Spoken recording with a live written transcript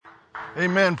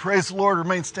Amen. Praise the Lord.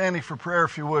 Remain standing for prayer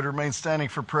if you would. Remain standing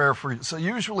for prayer. So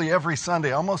usually every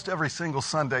Sunday, almost every single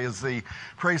Sunday, as the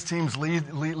praise teams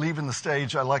leaving the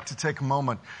stage, I like to take a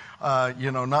moment,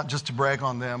 not just to brag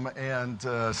on them and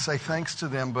say thanks to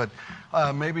them, but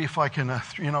maybe if I can,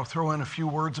 throw in a few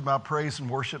words about praise and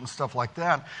worship and stuff like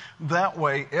that. That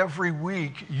way, every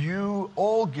week, you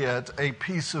all get a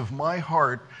piece of my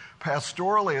heart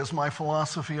pastorally as my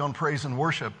philosophy on praise and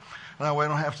worship. That way I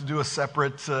don't have to do a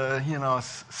separate,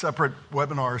 separate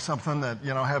webinar or something that,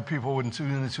 have people wouldn't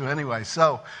tune into anyway.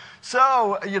 So,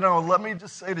 let me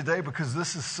just say today, because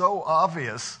this is so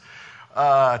obvious,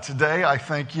 today I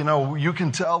think, you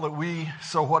can tell that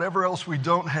so whatever else we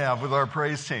don't have with our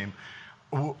praise team,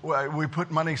 we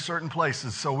put money certain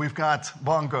places. So we've got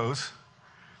bongos.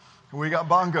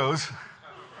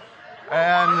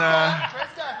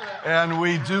 And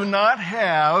we do not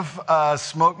have a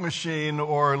smoke machine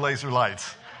or laser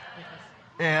lights.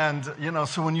 And,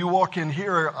 so when you walk in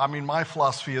here, my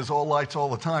philosophy is all lights all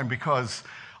the time, because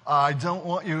I don't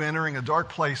want you entering a dark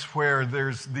place where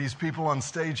there's these people on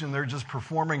stage and they're just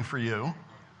performing for you.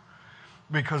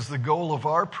 Because the goal of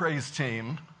our praise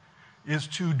team is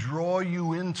to draw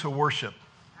you into worship.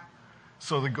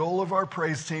 So the goal of our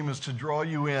praise team is to draw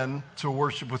you in to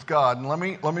worship with God. And let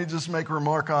me just make a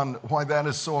remark on why that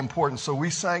is so important. So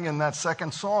we sang in that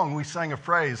second song, we sang a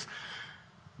phrase,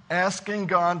 asking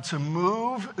God to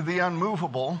move the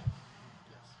unmovable.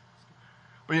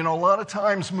 But a lot of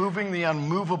times moving the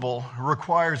unmovable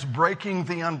requires breaking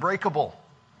the unbreakable.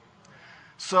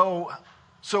 So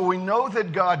we know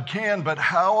that God can, but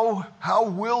how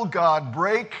will God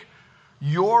break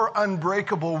your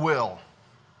unbreakable will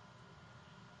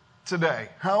today?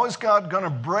 How is God going to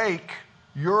break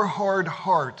your hard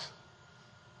heart?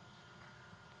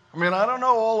 I don't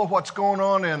know all of what's going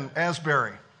on in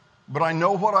Asbury, but I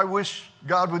know what I wish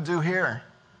God would do here.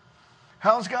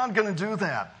 How's God going to do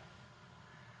that?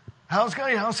 How's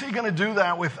he going to do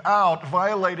that without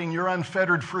violating your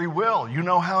unfettered free will? You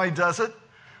know how he does it?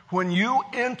 When you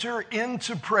enter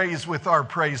into praise with our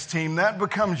praise team, that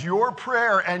becomes your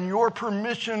prayer and your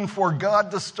permission for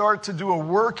God to start to do a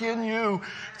work in you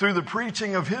through the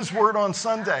preaching of his word on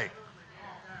Sunday.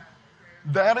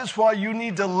 That is why you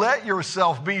need to let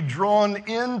yourself be drawn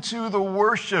into the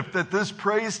worship that this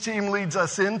praise team leads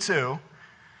us into,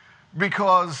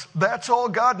 because that's all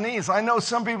God needs. I know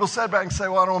some people sit back and say,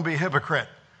 well, I don't want to be a hypocrite.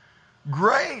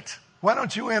 Great. Why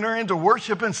don't you enter into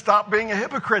worship and stop being a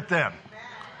hypocrite then?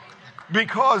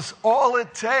 Because all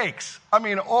it takes,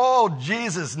 all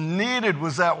Jesus needed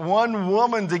was that one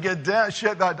woman to get down.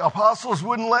 The apostles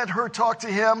wouldn't let her talk to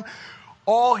him.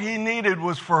 All he needed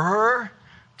was for her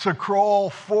to crawl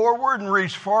forward and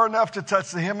reach far enough to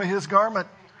touch the hem of his garment.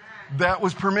 That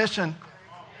was permission.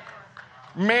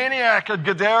 Maniac at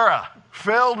Gadara,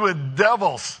 filled with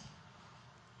devils.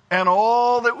 And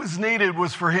all that was needed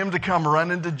was for him to come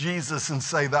running to Jesus and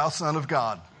say, "Thou Son of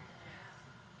God."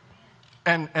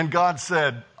 And God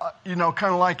said, kind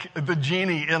of like the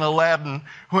genie in Aladdin,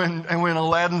 when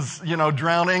Aladdin's,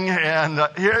 drowning, and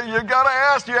here, you got to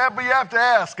ask, you have to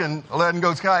ask. And Aladdin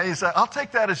goes, he said, I'll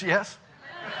take that as yes.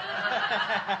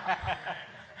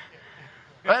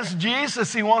 That's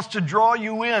Jesus. He wants to draw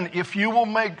you in. If you will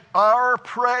make our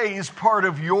praise part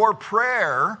of your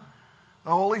prayer,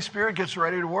 the Holy Spirit gets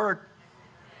ready to work.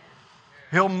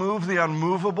 He'll move the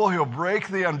unmovable. He'll break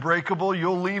the unbreakable.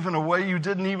 You'll leave in a way you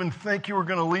didn't even think you were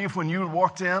going to leave when you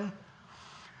walked in.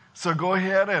 So go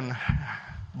ahead and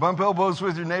bump elbows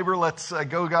with your neighbor. Let's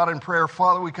go, God, in prayer.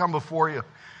 Father, we come before you.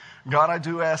 God, I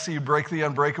do ask that you break the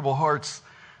unbreakable hearts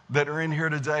that are in here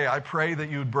today. I pray that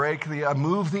you would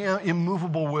move the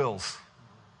immovable wills.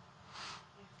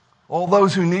 All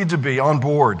those who need to be on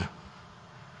board.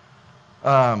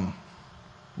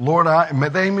 Lord,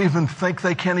 they even think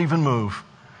they can't even move.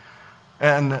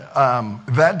 And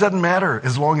that doesn't matter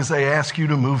as long as they ask you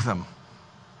to move them.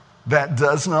 That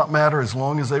does not matter as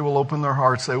long as they will open their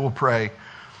hearts, they will pray.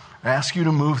 Ask you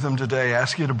to move them today.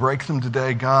 Ask you to break them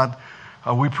today. God,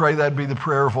 we pray that be the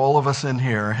prayer of all of us in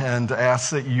here, and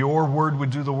ask that your word would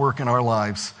do the work in our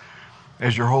lives.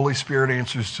 As your Holy Spirit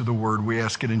answers to the word, we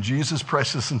ask it in Jesus'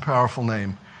 precious and powerful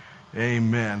name.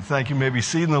 Amen. Thank you. You may be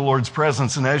seated in the Lord's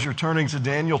presence. And as you're turning to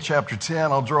Daniel chapter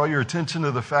 10, I'll draw your attention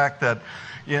to the fact that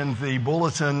in the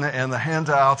bulletin and the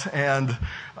handout and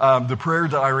the prayer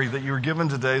diary that you were given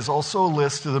today is also a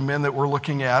list of the men that we're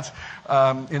looking at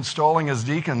installing as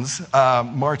deacons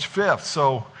March 5th.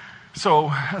 So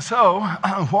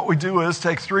what we do is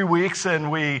take 3 weeks and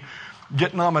we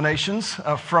get nominations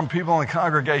from people in the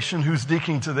congregation who's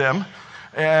deaconing to them.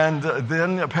 And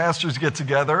then pastors get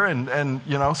together and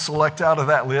select out of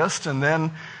that list. And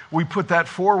then we put that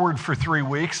forward for 3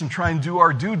 weeks and try and do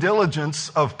our due diligence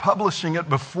of publishing it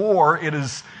before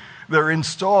they're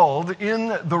installed.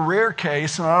 In the rare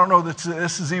case, and I don't know that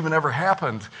this has even ever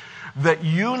happened, that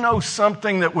you know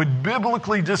something that would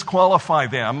biblically disqualify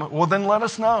them, well, then let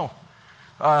us know.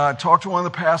 Talk to one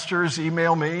of the pastors,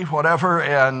 email me, whatever,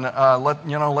 and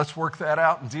let's work that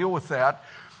out and deal with that.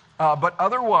 But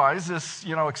otherwise,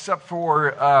 except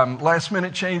for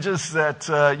last-minute changes that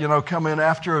come in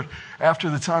after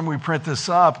the time we print this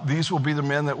up, these will be the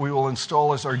men that we will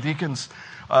install as our deacons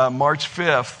March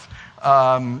 5th.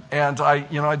 And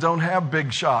I don't have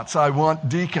big shots. I want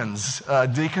deacons.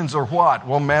 Deacons are what?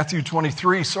 Well, Matthew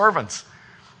 23, servants.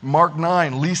 Mark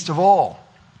 9, least of all.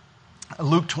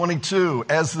 Luke 22,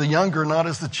 as the younger, not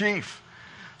as the chief.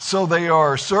 So they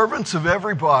are servants of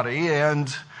everybody,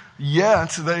 and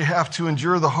yet they have to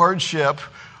endure the hardship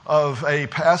of a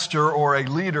pastor or a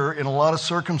leader in a lot of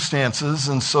circumstances.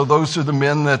 And so those are the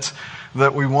men that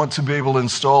we want to be able to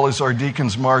install as our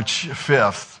deacons March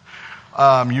 5th.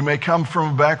 You may come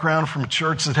from a background from a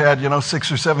church that had,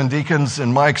 6 or 7 deacons.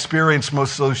 In my experience,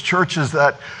 most of those churches,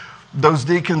 those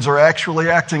deacons are actually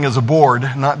acting as a board,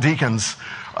 not deacons.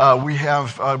 We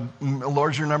have a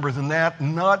larger number than that.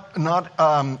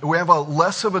 We have a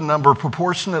less of a number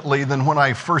proportionately than when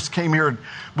I first came here,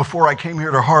 before I came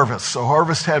here to Harvest. So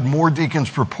Harvest had more deacons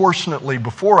proportionately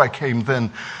before I came than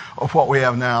what we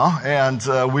have now. And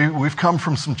we've come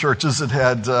from some churches that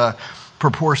had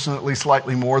proportionately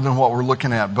slightly more than what we're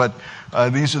looking at. But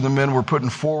these are the men we're putting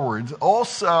forward.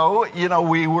 Also,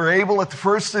 we were able at the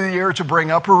first of the year to bring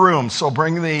upper rooms. So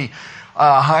bring the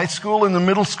high school and the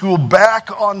middle school back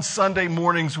on Sunday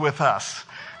mornings with us.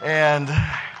 And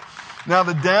now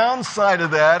the downside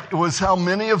of that was how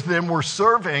many of them were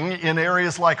serving in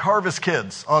areas like Harvest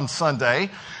Kids on Sunday.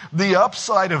 The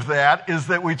upside of that is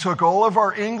that we took all of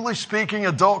our English-speaking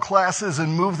adult classes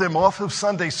and moved them off of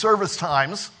Sunday service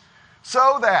times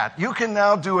so that you can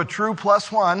now do a true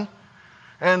 +1.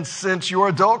 And since your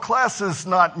adult class is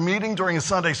not meeting during a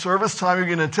Sunday service time, you're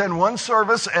going to attend one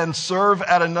service and serve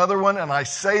at another one. And I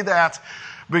say that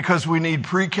because we need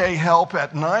pre-K help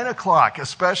at 9 o'clock,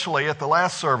 especially at the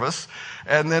last service.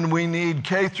 And then we need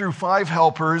K through 5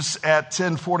 helpers at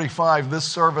 10:45 this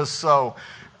service. So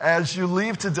as you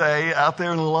leave today, out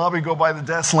there in the lobby, go by the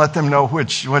desk and let them know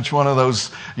which one of those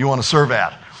you want to serve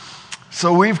at.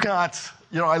 So we've got...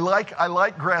 I like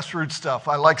grassroots stuff.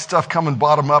 I like stuff coming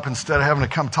bottom up instead of having to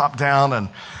come top down.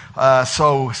 And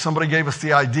so somebody gave us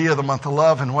the idea of the Month of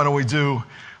Love, and why don't we do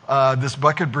this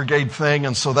Bucket Brigade thing?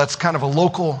 And so that's kind of a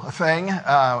local thing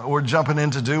we're jumping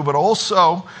in to do. But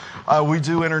also, we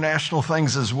do international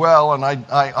things as well. And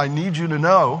I need you to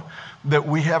know that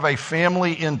we have a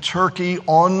family in Turkey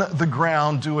on the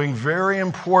ground doing very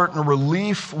important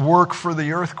relief work for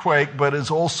the earthquake, but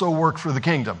is also work for the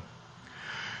kingdom.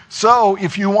 So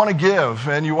if you want to give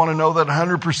and you want to know that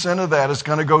 100% of that is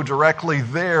going to go directly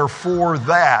there for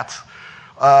that,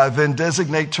 then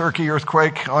designate Turkey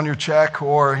earthquake on your check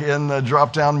or in the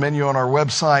drop-down menu on our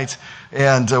website,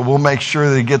 and we'll make sure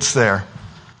that it gets there.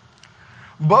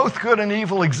 Both good and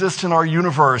evil exist in our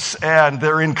universe, and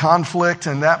they're in conflict,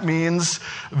 and that means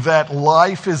that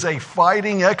life is a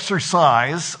fighting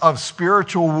exercise of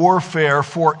spiritual warfare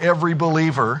for every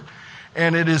believer.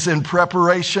 And it is in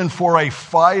preparation for a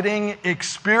fighting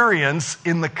experience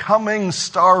in the coming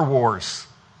Star Wars.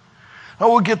 Now,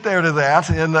 we'll get there to that,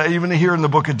 and even here in the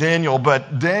book of Daniel.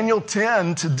 But Daniel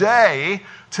 10 today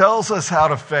tells us how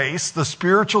to face the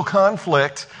spiritual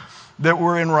conflict that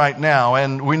we're in right now.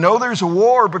 And we know there's a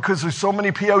war because there's so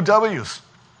many POWs.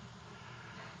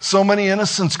 So many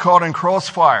innocents caught in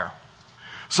crossfire.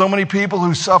 So many people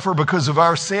who suffer because of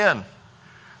our sin.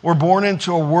 We're born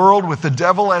into a world with the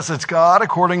devil as its God,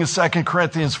 according to 2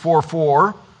 Corinthians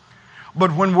 4:4.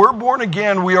 But when we're born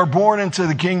again, we are born into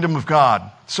the kingdom of God.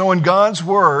 So in God's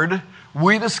word,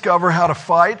 we discover how to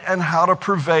fight and how to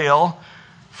prevail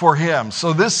for Him.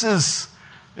 So this is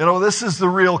the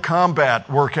real combat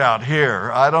workout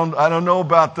here. I don't know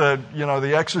about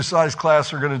the exercise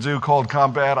class we're going to do called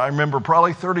combat. I remember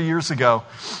probably 30 years ago,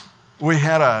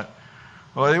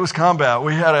 it was combat.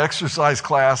 We had an exercise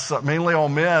class, mainly all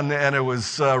men, and it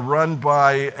was run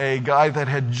by a guy that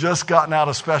had just gotten out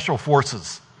of Special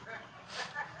Forces.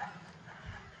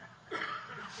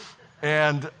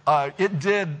 And it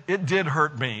did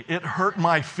hurt me. It hurt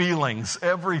my feelings.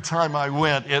 Every time I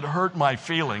went, it hurt my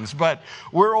feelings. But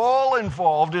we're all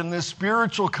involved in this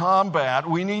spiritual combat.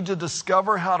 We need to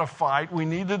discover how to fight. We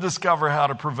need to discover how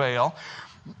to prevail.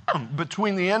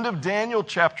 Between the end of Daniel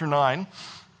chapter 9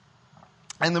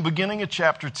 and the beginning of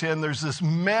chapter 10, there's this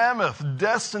mammoth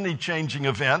destiny-changing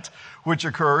event which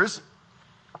occurs.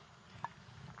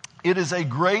 It is a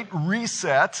great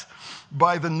reset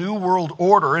by the New World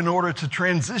Order in order to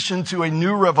transition to a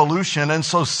new revolution. And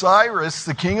so Cyrus,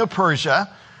 the king of Persia,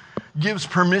 gives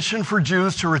permission for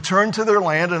Jews to return to their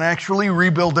land and actually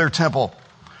rebuild their temple.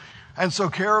 And so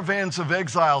caravans of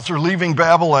exiles are leaving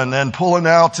Babylon and pulling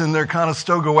out in their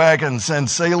Conestoga wagons and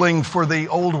sailing for the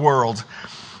old world.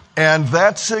 And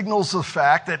that signals the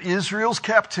fact that Israel's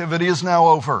captivity is now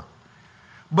over.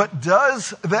 But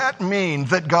does that mean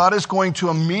that God is going to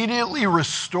immediately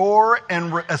restore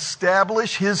and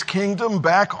establish his kingdom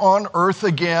back on earth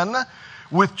again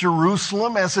with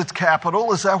Jerusalem as its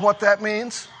capital? Is that what that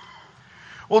means?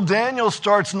 Well, Daniel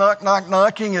starts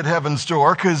knocking at heaven's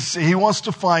door because he wants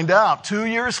to find out. 2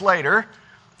 years later,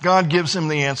 God gives him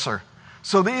the answer.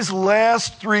 So these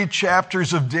last 3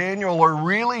 chapters of Daniel are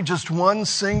really just one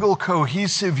single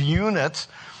cohesive unit.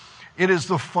 It is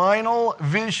the final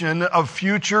vision of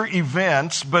future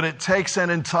events, but it takes an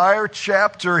entire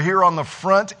chapter here on the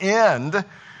front end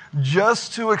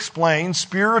just to explain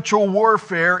spiritual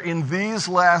warfare in these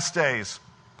last days.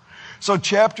 So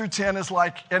chapter 10 is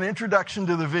like an introduction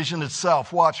to the vision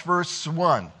itself. Watch verse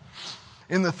 1.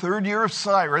 In the 3rd year of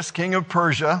Cyrus, king of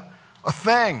Persia, a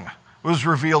thing was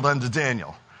revealed unto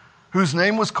Daniel, whose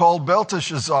name was called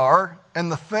Belteshazzar,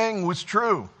 and the thing was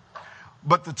true.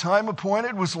 But the time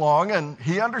appointed was long, and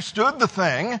he understood the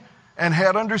thing and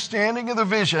had understanding of the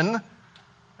vision.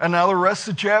 And now the rest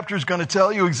of the chapter is going to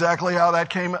tell you exactly how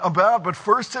that came about. But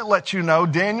first it lets you know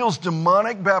Daniel's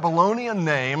demonic Babylonian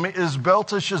name is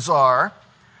Belteshazzar,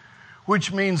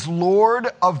 which means Lord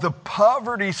of the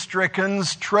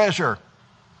poverty-stricken's treasure.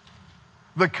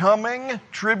 The coming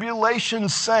tribulation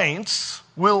saints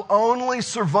will only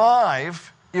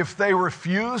survive if they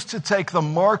refuse to take the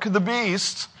mark of the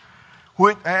beast,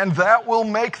 and that will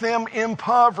make them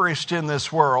impoverished in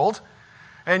this world.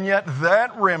 And yet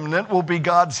that remnant will be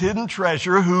God's hidden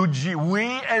treasure, who we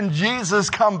and Jesus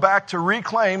come back to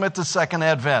reclaim at the second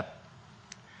advent.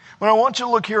 But I want you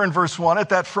to look here in verse 1 at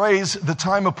that phrase, the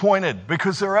time appointed,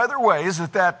 because there are other ways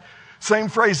that same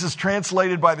phrase is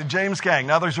translated by the James Gang.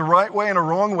 Now there's a right way and a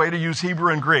wrong way to use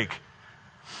Hebrew and Greek.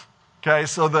 Okay,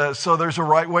 so there's a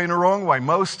right way and a wrong way.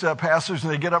 Most pastors,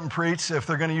 when they get up and preach, if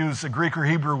they're going to use a Greek or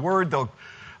Hebrew word, they'll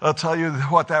tell you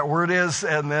what that word is,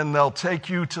 and then they'll take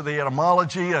you to the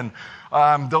etymology, and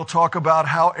they'll talk about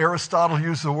how Aristotle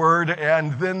used the word,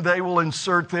 and then they will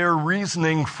insert their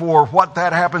reasoning for what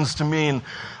that happens to mean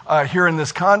here in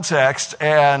this context.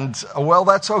 And, well,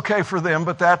 that's okay for them,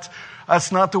 but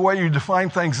that's not the way you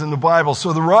define things in the Bible.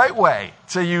 So the right way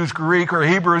to use Greek or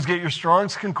Hebrew is get your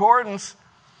Strong's Concordance,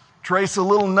 trace a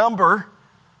little number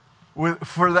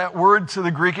for that word to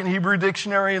the Greek and Hebrew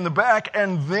dictionary in the back,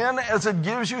 and then as it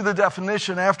gives you the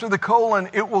definition after the colon,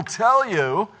 it will tell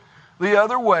you the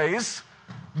other ways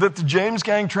that the James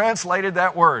Gang translated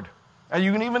that word. And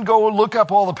you can even go and look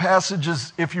up all the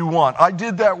passages if you want. I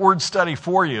did that word study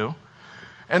for you,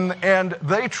 and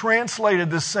they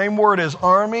translated this same word as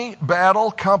army,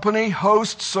 battle, company,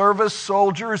 host, service,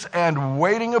 soldiers, and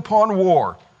waiting upon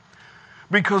war.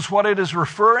 Because what it is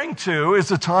referring to is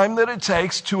the time that it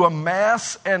takes to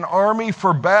amass an army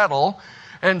for battle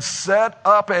and set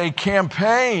up a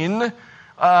campaign,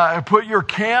 put your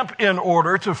camp in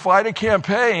order to fight a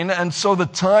campaign. And so the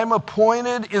time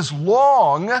appointed is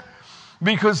long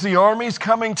because the armies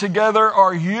coming together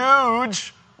are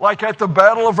huge, like at the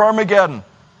Battle of Armageddon.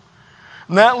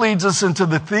 And that leads us into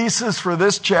the thesis for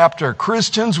this chapter.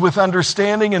 Christians with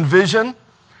understanding and vision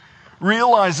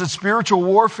realize that spiritual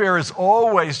warfare is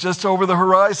always just over the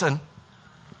horizon.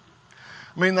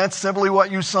 I mean, that's simply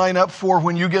what you sign up for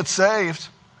when you get saved.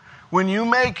 When you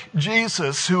make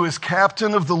Jesus, who is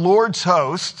captain of the Lord's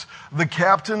host, the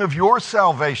captain of your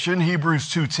salvation, Hebrews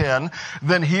 2:10,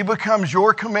 then he becomes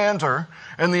your commander.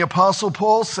 And the Apostle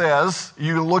Paul says,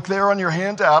 you look there on your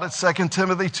handout at 2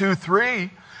 Timothy 2:3,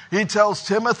 he tells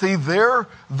Timothy,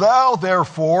 thou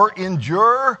therefore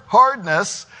endure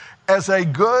hardness as a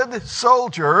good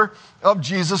soldier of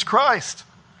Jesus Christ.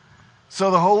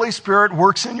 So the Holy Spirit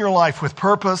works in your life with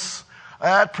purpose.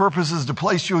 That purpose is to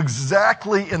place you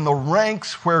exactly in the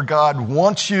ranks where God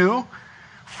wants you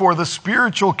for the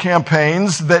spiritual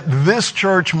campaigns that this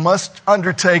church must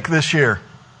undertake this year.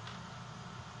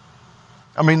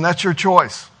 I mean, that's your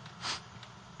choice.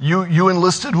 You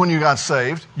enlisted when you got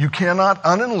saved. You cannot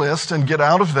unenlist and get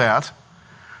out of that.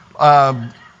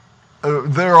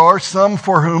 There are some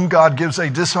for whom God gives a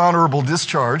dishonorable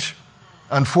discharge,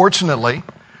 unfortunately.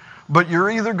 But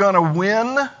you're either going to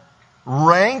win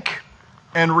rank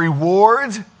and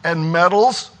reward and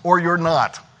medals, or you're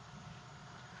not.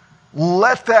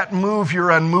 Let that move your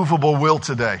unmovable will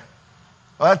today.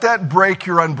 Let that break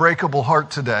your unbreakable heart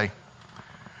today.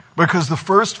 Because the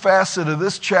first facet of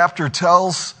this chapter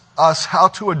tells us how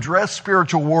to address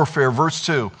spiritual warfare. Verse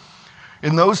 2.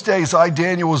 In those days, I,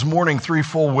 Daniel, was mourning 3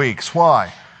 full weeks.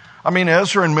 Why? I mean,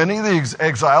 Ezra and many of the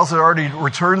exiles had already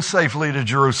returned safely to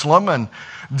Jerusalem, and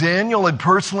Daniel had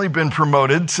personally been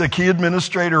promoted to key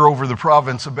administrator over the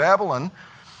province of Babylon.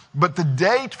 But the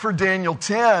date for Daniel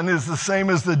 10 is the same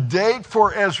as the date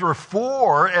for Ezra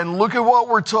 4, and look at what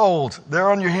we're told. There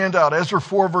on your handout, Ezra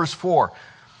 4, verse 4.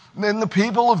 Then the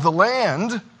people of the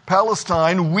land,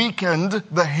 Palestine, weakened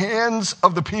the hands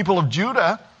of the people of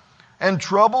Judah and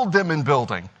troubled them in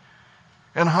building,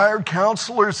 and hired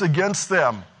counselors against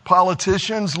them,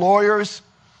 politicians, lawyers,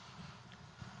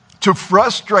 to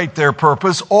frustrate their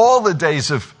purpose all the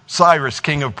days of Cyrus,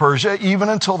 king of Persia, even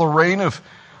until the reign of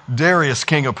Darius,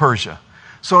 king of Persia.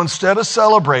 So instead of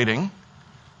celebrating,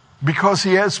 because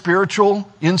he has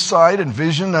spiritual insight and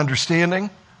vision and understanding,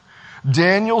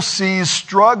 Daniel sees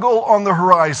struggle on the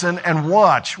horizon, and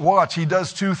watch. He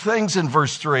does 2 things in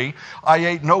verse 3. I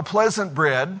ate no pleasant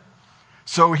bread.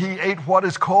 So he ate what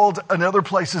is called in other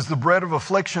places the bread of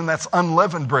affliction, that's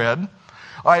unleavened bread.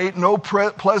 I ate no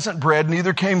pleasant bread,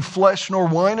 neither came flesh nor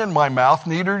wine in my mouth,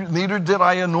 neither did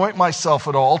I anoint myself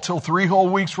at all, till 3 whole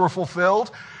weeks were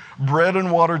fulfilled, bread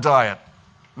and water diet.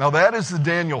 Now that is the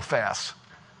Daniel fast.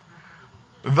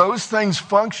 Those things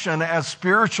function as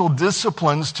spiritual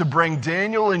disciplines to bring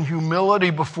Daniel in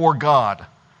humility before God.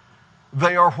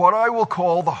 They are what I will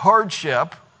call the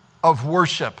hardship of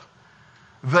worship.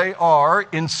 They are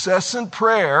incessant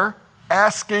prayer,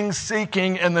 asking,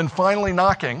 seeking, and then finally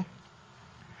knocking.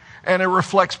 And it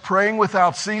reflects praying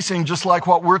without ceasing, just like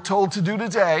what we're told to do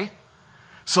today.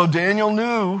 So Daniel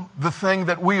knew the thing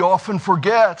that we often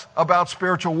forget about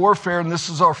spiritual warfare, and this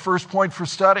is our first point for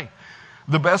study.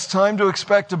 The best time to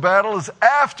expect a battle is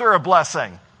after a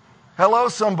blessing. Hello,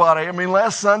 somebody. I mean,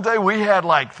 last Sunday we had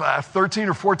like 13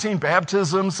 or 14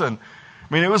 baptisms, and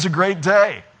I mean, it was a great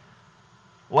day.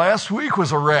 Last week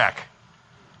was a wreck.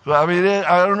 I mean,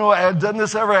 I don't know, doesn't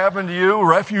this ever happen to you?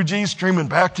 Refugees streaming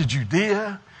back to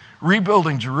Judea,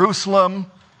 rebuilding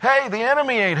Jerusalem. Hey, the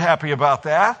enemy ain't happy about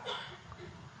that.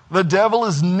 The devil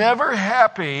is never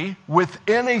happy with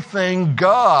anything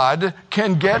God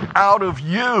can get out of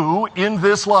you in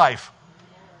this life.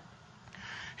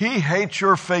 He hates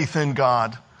your faith in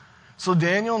God. So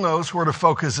Daniel knows where to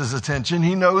focus his attention.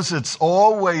 He knows it's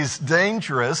always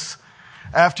dangerous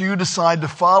after you decide to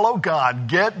follow God,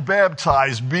 get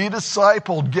baptized, be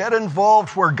discipled, get involved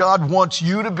where God wants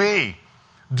you to be.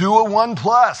 Do a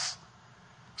 1+.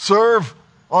 Serve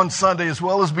on Sunday as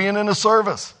well as being in a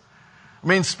service. I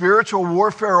mean, spiritual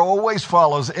warfare always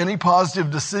follows any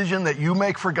positive decision that you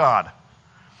make for God.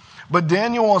 But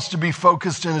Daniel wants to be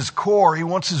focused in his core. He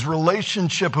wants his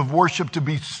relationship of worship to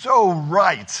be so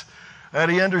right that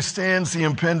he understands the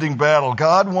impending battle.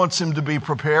 God wants him to be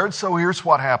prepared, so here's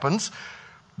what happens.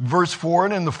 Verse 4,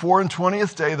 and in the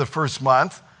 24th day of the first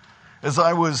month, as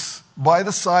I was by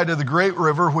the side of the great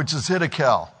river, which is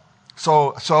Hiddekel.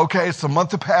 So okay, it's the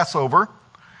month of Passover.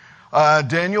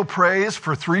 Daniel prays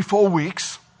for 3 full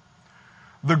weeks.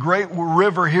 The great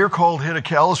river here called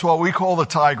Hiddekel is what we call the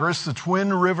Tigris, the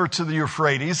twin river to the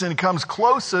Euphrates, and it comes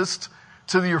closest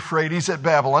to the Euphrates at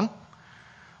Babylon.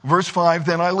 Verse 5,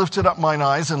 then I lifted up mine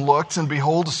eyes and looked, and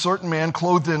behold, a certain man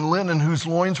clothed in linen, whose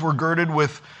loins were girded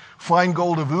with fine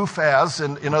gold of Uphaz,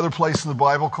 and in other places in the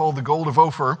Bible called the gold of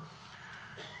Ophir.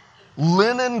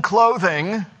 Linen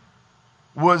clothing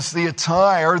was the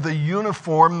attire, the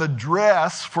uniform, the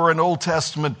dress for an Old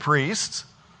Testament priest.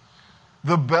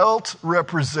 The belt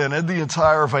represented the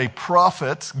attire of a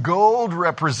prophet. Gold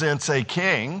represents a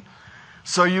king.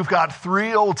 So you've got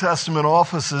 3 Old Testament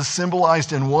offices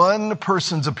symbolized in one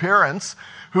person's appearance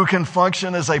who can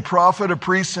function as a prophet, a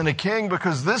priest, and a king,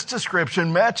 because this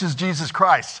description matches Jesus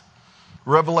Christ.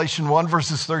 Revelation 1,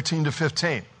 verses 13 to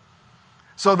 15.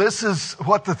 So this is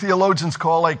what the theologians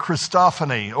call a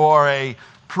Christophany, or a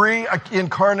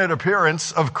pre-incarnate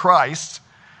appearance of Christ.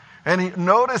 And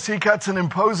notice he cuts an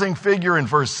imposing figure in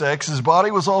verse 6. His body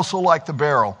was also like the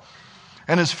beryl,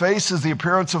 and his face is the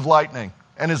appearance of lightning,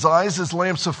 and his eyes as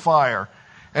lamps of fire,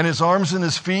 and his arms and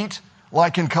his feet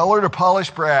like in color to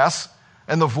polished brass,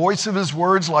 and the voice of his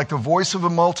words like the voice of a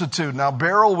multitude. Now,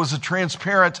 beryl was a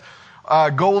transparent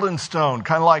golden stone,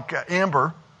 kind of like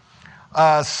amber.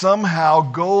 Somehow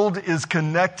gold is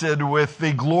connected with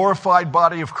the glorified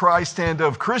body of Christ and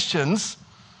of Christians.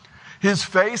 His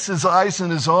face, his eyes,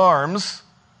 and his arms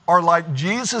are like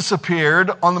Jesus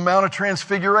appeared on the Mount of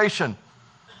Transfiguration.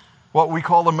 What we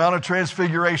call the Mount of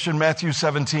Transfiguration, Matthew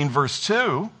 17, verse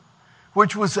 2,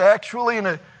 which was actually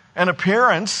an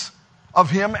appearance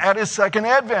of him at his second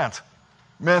advent.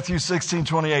 Matthew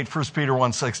 16:28, 1 Peter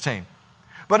 1:16.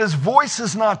 But his voice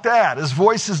is not that. His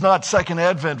voice is not second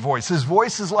advent voice. His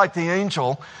voice is like the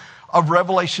angel of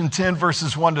Revelation 10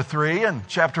 verses 1 to 3 and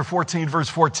chapter 14 verse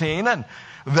 14. And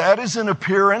that is an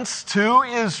appearance to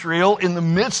Israel in the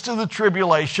midst of the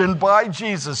tribulation by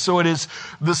Jesus. So it is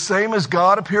the same as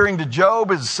God appearing to Job,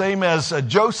 is the same as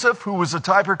Joseph, who was a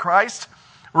type of Christ,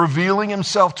 revealing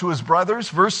himself to his brothers.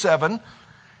 Verse 7,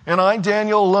 and I,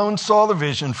 Daniel, alone saw the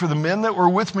vision, for the men that were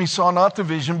with me saw not the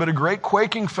vision, but a great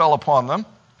quaking fell upon them,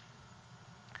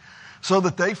 so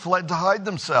that they fled to hide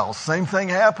themselves. Same thing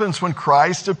happens when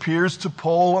Christ appears to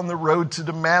Paul on the road to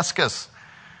Damascus.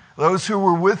 Those who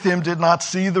were with him did not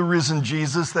see the risen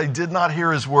Jesus. They did not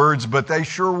hear his words, but they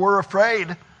sure were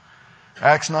afraid.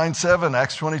 Acts 9:7,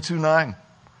 Acts 22:9.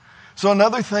 So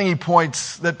another thing he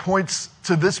points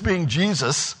to this being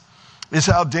Jesus is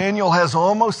how Daniel has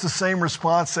almost the same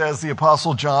response as the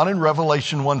Apostle John in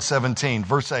Revelation 1:17,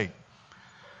 verse 8.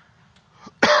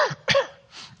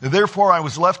 Therefore I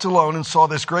was left alone and saw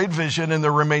this great vision, and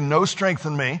there remained no strength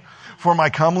in me, for my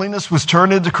comeliness was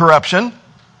turned into corruption,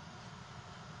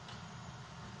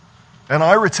 and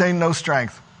I retained no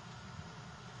strength.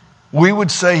 We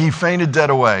would say he fainted dead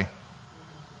away.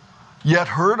 Yet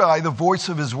heard I the voice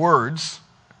of his words,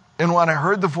 and when I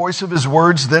heard the voice of his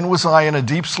words, then was I in a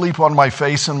deep sleep on my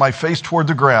face, and my face toward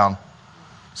the ground.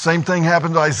 Same thing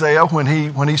happened to Isaiah when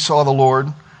he saw the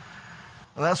Lord.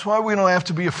 And that's why we don't have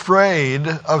to be afraid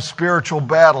of spiritual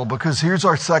battle, because here's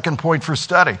our second point for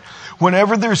study.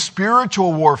 Whenever there's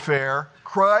spiritual warfare,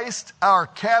 Christ, our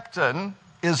captain,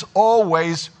 is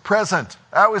always present.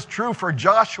 That was true for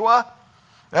Joshua.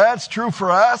 That's true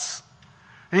for us.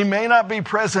 He may not be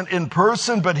present in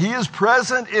person, but he is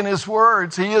present in his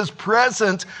words. He is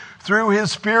present through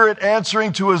his Spirit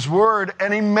answering to his word,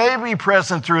 and he may be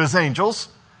present through his angels.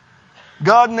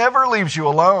 God never leaves you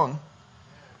alone.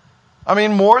 I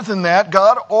mean, more than that,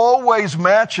 God always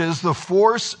matches the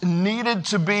force needed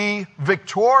to be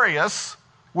victorious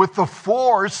with the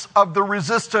force of the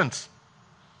resistance.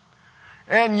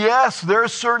 And yes, there are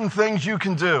certain things you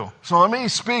can do. So let me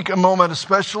speak a moment,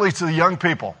 especially to the young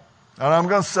people. And I'm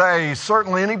going to say,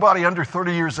 certainly anybody under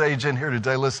 30 years of age in here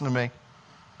today, listen to me.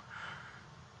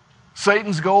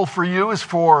 Satan's goal for you is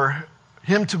for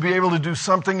him to be able to do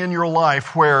something in your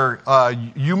life where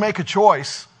you make a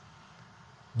choice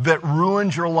that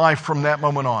ruins your life from that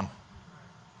moment on.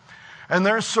 And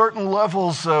there are certain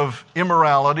levels of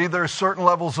immorality. There are certain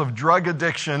levels of drug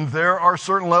addiction. There are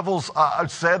certain levels,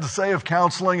 sad to say, of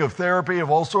counseling, of therapy, of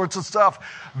all sorts of stuff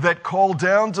that call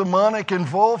down demonic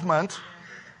involvement.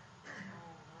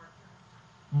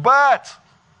 But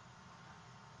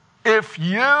if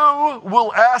you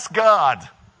will ask God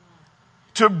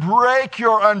to break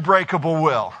your unbreakable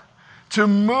will, to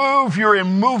move your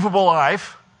immovable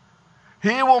life,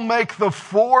 he will make the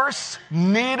force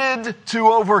needed to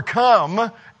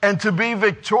overcome and to be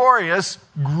victorious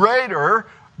greater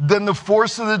than the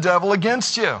force of the devil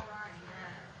against you.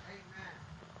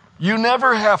 You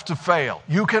never have to fail.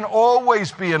 You can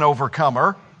always be an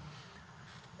overcomer.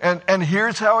 And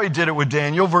here's how he did it with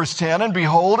Daniel, verse 10, and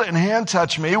behold, an hand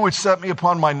touched me, which set me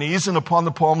upon my knees and upon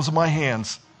the palms of my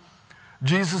hands.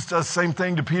 Jesus does the same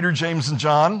thing to Peter, James, and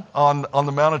John on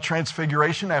the Mount of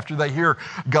Transfiguration after they hear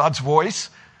God's voice.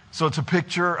 So it's a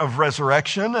picture of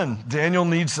resurrection, and Daniel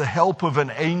needs the help of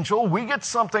an angel. We get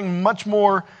something much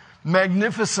more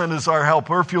magnificent as our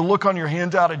helper. If you look on your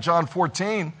handout at John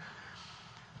 14,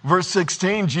 verse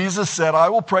 16, Jesus said, I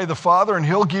will pray the Father, and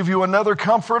he'll give you another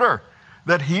comforter,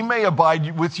 that he may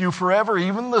abide with you forever,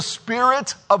 even the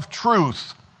Spirit of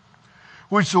truth,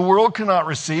 which the world cannot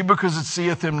receive, because it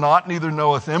seeth him not, neither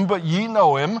knoweth him, but ye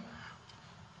know him,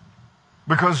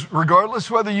 because regardless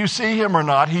whether you see him or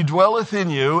not, he dwelleth in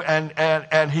you,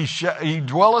 and he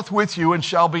dwelleth with you and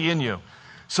shall be in you.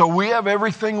 So we have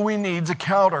everything we need to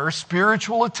counter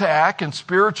spiritual attack and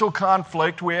spiritual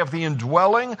conflict. We have the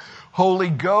indwelling Holy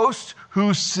Ghost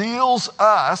who seals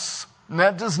us. And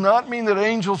that does not mean that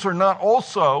angels are not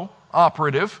also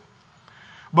operative.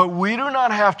 But we do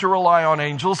not have to rely on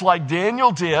angels like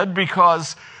Daniel did,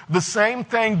 because the same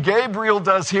thing Gabriel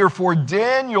does here for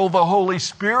Daniel, the Holy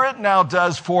Spirit now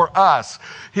does for us.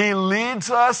 He leads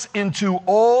us into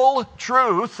all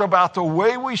truth about the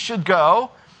way we should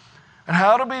go and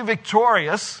how to be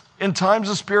victorious in times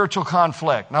of spiritual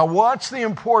conflict. Now watch the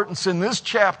importance in this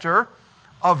chapter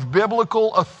of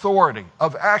biblical authority,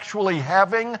 of actually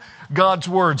having God's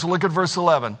words. Look at verse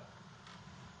 11.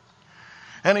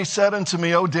 And he said unto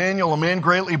me, O Daniel, a man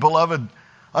greatly beloved,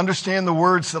 understand the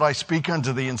words that I speak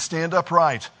unto thee, and stand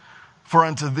upright. For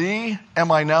unto thee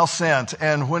am I now sent.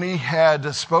 And when he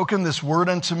had spoken this word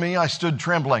unto me, I stood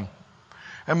trembling.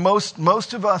 And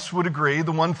most of us would agree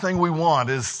the one thing we want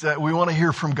is that we want to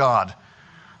hear from God.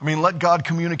 I mean, let God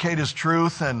communicate His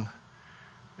truth, and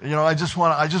I just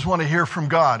want to hear from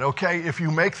God. Okay, if you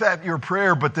make that your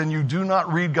prayer, but then you do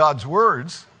not read God's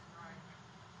words.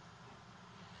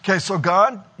 Okay, so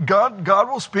God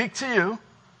will speak to you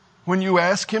when you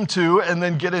ask Him to, and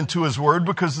then get into His Word,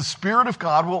 because the Spirit of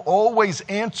God will always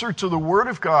answer to the Word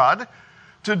of God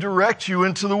to direct you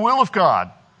into the will of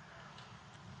God.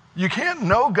 You can't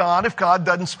know God if God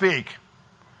doesn't speak.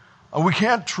 We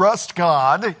can't trust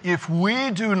God if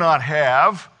we do not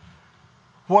have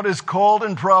what is called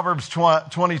in Proverbs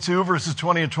 22, verses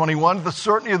 20 and 21, the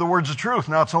certainty of the words of truth.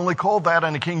 Now, it's only called that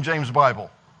in the King James Bible.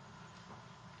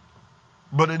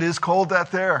 But it is called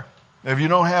that there. If you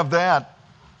don't have that,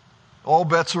 all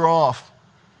bets are off.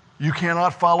 You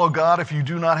cannot follow God if you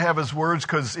do not have His words,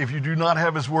 because if you do not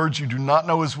have His words, you do not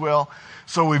know His will.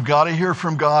 So we've got to hear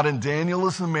from God, and Daniel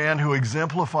is the man who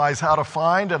exemplifies how to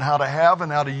find and how to have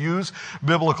and how to use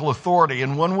biblical authority.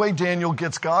 And one way Daniel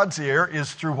gets God's ear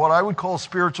is through what I would call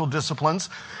spiritual disciplines.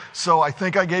 So I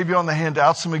think I gave you on the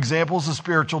handout some examples of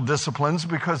spiritual disciplines,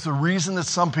 because the reason that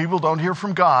some people don't hear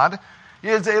from God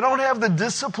is they don't have the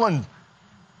discipline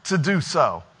to do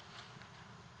so.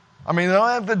 I mean, they don't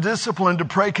have the discipline to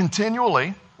pray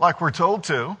continually, like we're told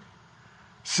to,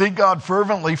 seek God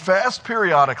fervently, fast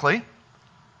periodically,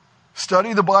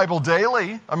 study the Bible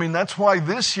daily. I mean, that's why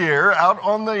this year, out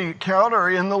on the counter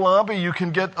in the lobby, you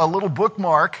can get a little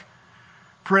bookmark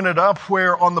printed up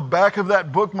where on the back of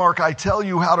that bookmark, I tell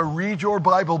you how to read your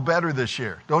Bible better this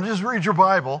year. Don't just read your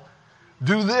Bible.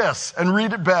 Do this and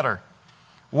read it better.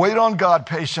 Wait on God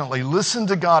patiently, listen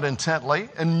to God intently,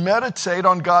 and meditate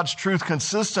on God's truth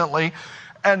consistently.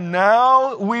 And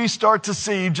now we start to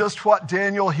see just what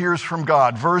Daniel hears from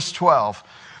God. Verse 12.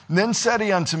 Then said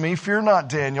he unto me, Fear not,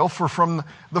 Daniel, for from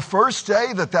the first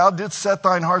day that thou didst set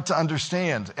thine heart to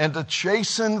understand, and to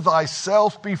chasten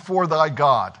thyself before thy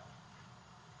God,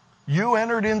 you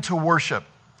entered into worship.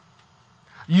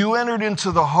 You entered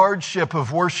into the hardship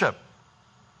of worship.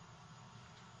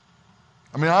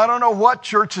 I mean, I don't know what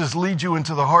churches lead you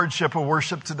into the hardship of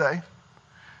worship today.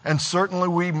 And certainly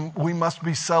we must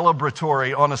be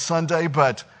celebratory on a Sunday,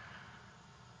 but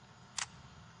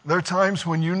there are times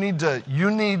when you need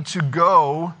to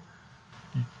go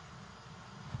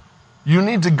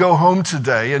home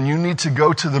today, and you need to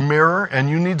go to the mirror, and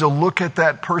you need to look at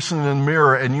that person in the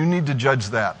mirror, and you need to judge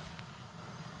that.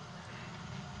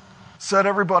 Set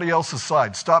everybody else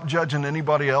aside. Stop judging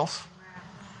anybody else.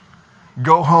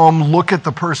 Go home, look at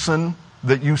the person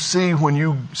that you see when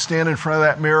you stand in front of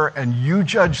that mirror, and you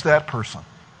judge that person.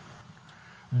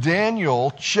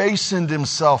 Daniel chastened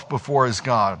himself before his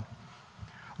God.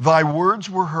 Thy words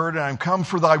were heard, and I am come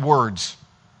for thy words.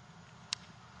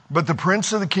 But the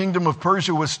prince of the kingdom of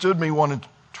Persia withstood me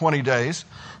 21 days.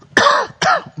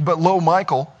 But lo,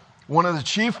 Michael, one of the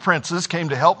chief princes, came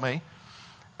to help me,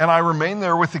 and I remained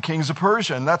there with the kings of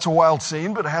Persia. And that's a wild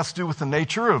scene, but it has to do with the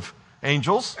nature of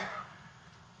angels.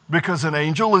 Because an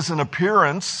angel is an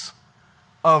appearance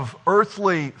of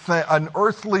an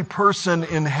earthly person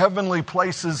in heavenly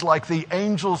places, like the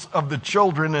angels of the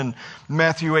children in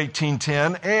Matthew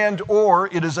 18:10, and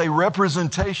or it is a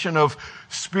representation of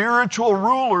spiritual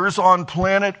rulers on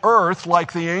planet Earth,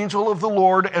 like the angel of the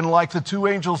Lord and like the two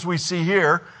angels we see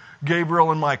here,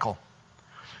 Gabriel and Michael.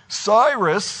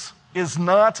 Cyrus is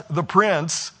not the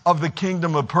prince of the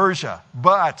kingdom of Persia,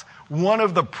 but one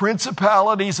of the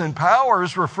principalities and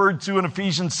powers referred to in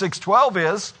Ephesians 6:12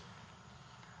 is,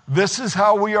 this is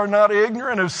how we are not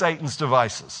ignorant of Satan's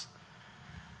devices.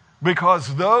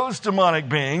 Because those demonic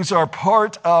beings are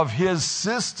part of his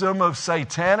system of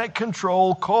satanic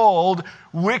control called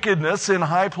wickedness in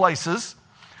high places.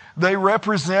 They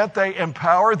represent, they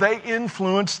empower, they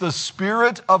influence the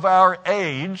spirit of our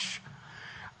age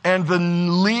and the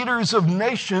leaders of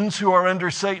nations who are under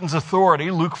Satan's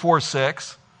authority, Luke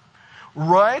 4:6.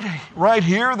 Right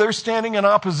here, they're standing in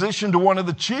opposition to one of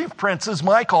the chief princes,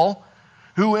 Michael,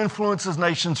 who influences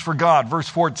nations for God. Verse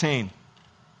 14.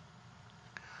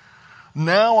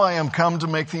 Now I am come to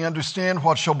make thee understand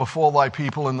what shall befall thy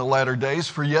people in the latter days,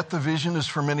 for yet the vision is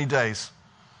for many days.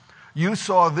 You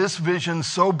saw this vision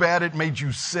so bad it made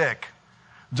you sick.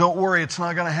 Don't worry, it's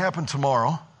not going to happen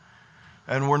tomorrow.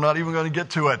 And we're not even going to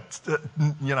get to it,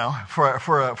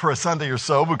 for a Sunday or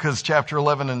so, because chapter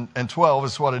 11 and 12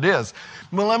 is what it is.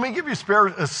 But let me give you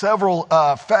several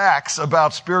facts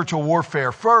about spiritual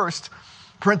warfare. First,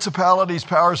 principalities,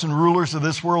 powers, and rulers of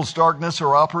this world's darkness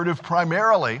are operative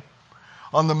primarily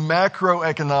on the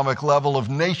macroeconomic level of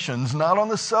nations, not on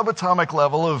the subatomic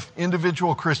level of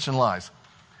individual Christian lives.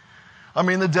 I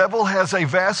mean, the devil has a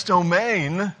vast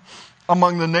domain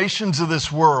among the nations of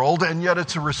this world, and yet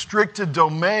it's a restricted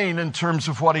domain in terms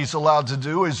of what he's allowed to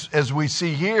do, as we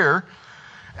see here.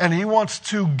 And he wants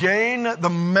to gain the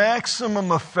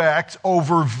maximum effect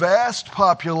over vast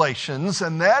populations,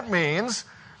 and that means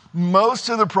most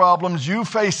of the problems you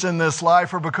face in this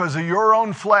life are because of your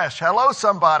own flesh. Hello,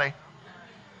 somebody.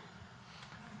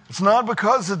 It's not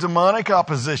because of demonic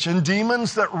opposition.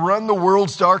 Demons that run the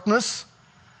world's darkness,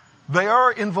 they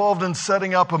are involved in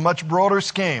setting up a much broader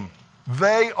scheme.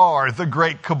 They are the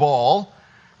great cabal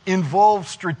involved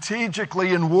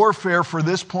strategically in warfare for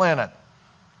this planet.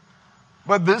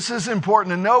 But this is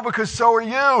important to know because so are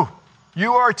you.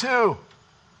 You are too.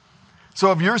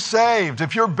 So if you're saved,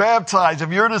 if you're baptized,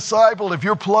 if you're discipled, if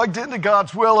you're plugged into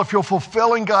God's will, if you're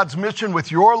fulfilling God's mission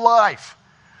with your life,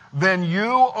 then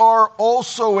you are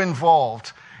also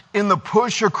involved in the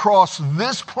push across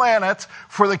this planet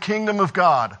for the kingdom of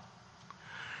God.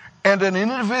 And an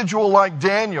individual like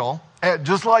Daniel,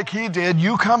 just like he did,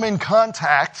 you come in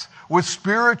contact with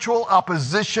spiritual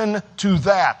opposition to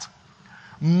that.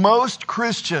 Most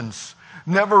Christians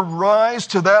never rise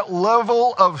to that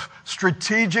level of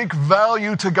strategic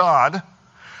value to God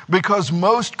because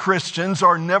most Christians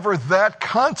are never that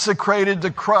consecrated to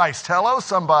Christ. Hello,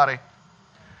 somebody.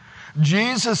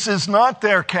 Jesus is not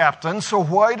their captain, so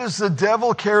why does the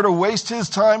devil care to waste his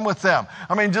time with them?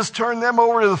 I mean, just turn them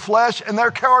over to the flesh and their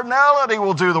carnality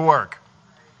will do the work.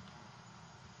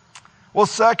 Well,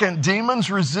 second,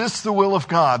 demons resist the will of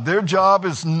God. Their job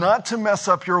is not to mess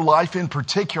up your life in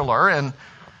particular, and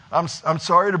I'm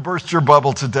sorry to burst your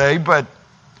bubble today, but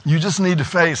you just need to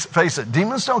face it.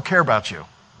 Demons don't care about you.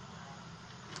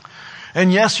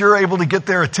 And yes, you're able to get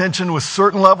their attention with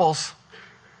certain levels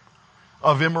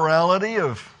of immorality,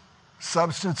 of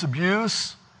substance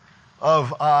abuse,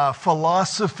 of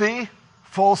philosophy,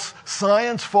 false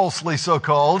science, falsely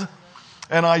so-called,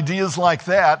 and ideas like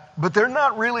that. But they're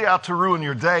not really out to ruin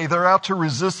your day. They're out to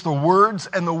resist the words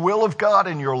and the will of God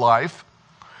in your life.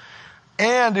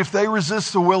 And if they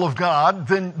resist the will of God,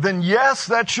 then yes,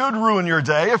 that should ruin your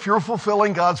day if you're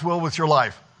fulfilling God's will with your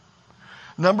life.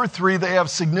 Number 3, they have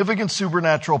significant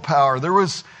supernatural power. There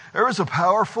was a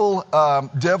powerful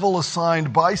devil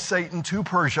assigned by Satan to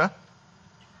Persia.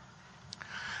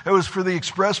 It was for the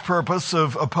express purpose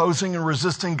of opposing and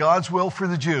resisting God's will for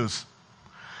the Jews.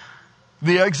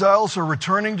 The exiles are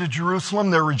returning to Jerusalem.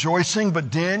 They're rejoicing,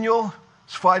 but Daniel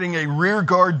is fighting a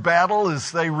rearguard battle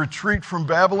as they retreat from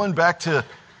Babylon back to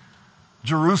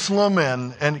Jerusalem,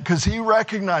 and because he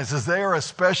recognizes they are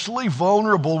especially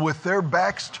vulnerable with their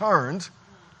backs turned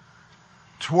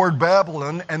toward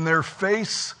Babylon and their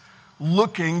face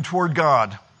looking toward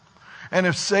God. And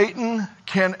if Satan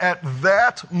can at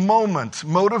that moment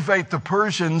motivate the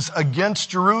Persians against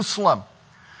Jerusalem,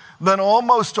 then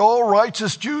almost all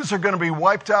righteous Jews are going to be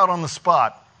wiped out on the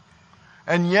spot.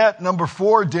 And yet, number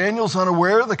 4, Daniel's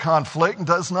unaware of the conflict and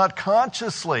does not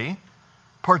consciously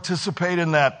participate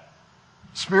in that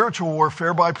spiritual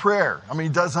warfare by prayer. I mean,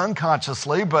 he does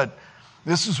unconsciously, but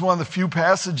this is one of the few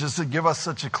passages that give us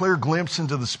such a clear glimpse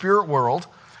into the spirit world.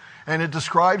 And it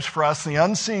describes for us the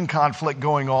unseen conflict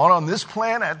going on this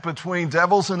planet between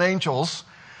devils and angels.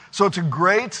 So it's a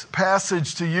great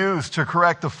passage to use to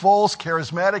correct the false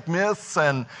charismatic myths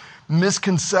and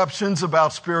misconceptions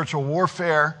about spiritual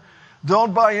warfare.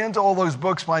 Don't buy into all those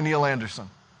books by Neil Anderson.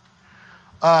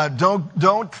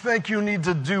 Don't think you need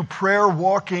to do prayer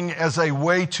walking as a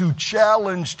way to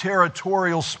challenge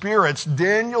territorial spirits.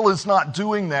 Daniel is not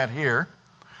doing that here.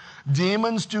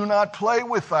 Demons do not play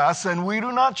with us, and we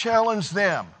do not challenge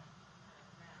them.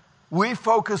 We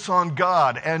focus on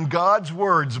God and God's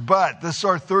words, but this is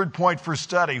our third point for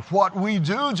study. What we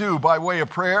do by way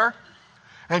of prayer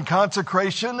and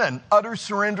consecration and utter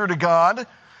surrender to God,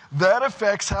 that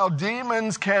affects how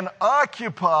demons can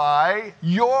occupy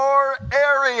your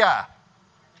area.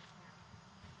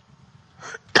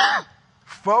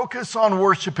 Focus on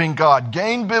worshiping God.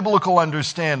 Gain biblical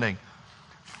understanding.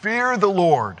 Fear the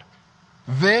Lord.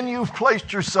 Then you've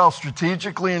placed yourself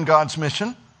strategically in God's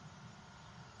mission.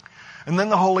 And then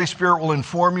the Holy Spirit will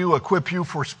inform you, equip you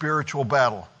for spiritual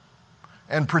battle,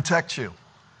 and protect you.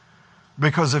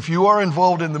 Because if you are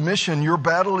involved in the mission, your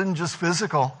battle isn't just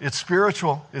physical, it's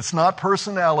spiritual. It's not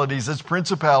personalities, it's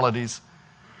principalities.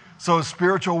 So is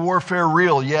spiritual warfare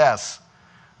real? Yes.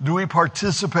 Do we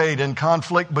participate in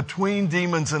conflict between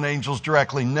demons and angels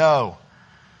directly? No.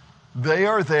 They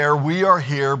are there, we are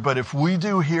here, but if we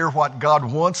do here what God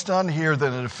wants done here,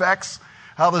 then it affects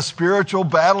how the spiritual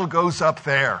battle goes up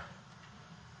there.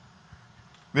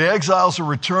 The exiles are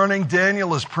returning.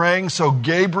 Daniel is praying, so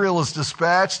Gabriel is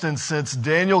dispatched. And since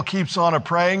Daniel keeps on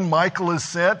praying, Michael is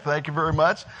sent. Thank you very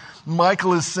much.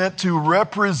 Michael is sent to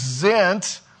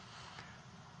represent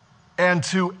and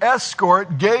to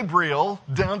escort Gabriel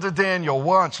down to Daniel.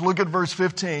 Watch, look at verse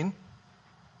 15.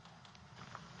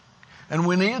 And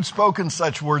when he had spoken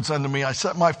such words unto me, I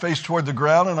set my face toward the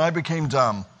ground, and I became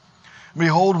dumb.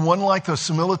 Behold, one like the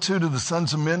similitude of the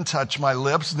sons of men touched my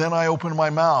lips. Then I opened my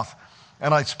mouth,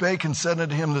 and I spake and said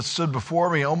unto him that stood before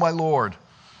me, O my Lord,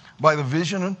 by the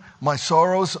vision my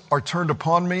sorrows are turned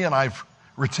upon me, and I've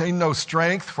retained no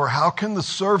strength. For how can the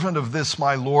servant of this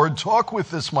my Lord talk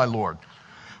with this my Lord?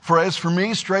 For as for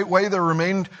me, straightway there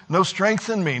remained no strength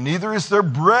in me, neither is there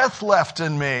breath left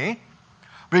in me.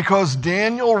 Because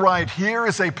Daniel right here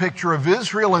is a picture of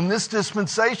Israel in this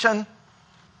dispensation.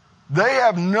 They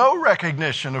have no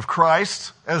recognition of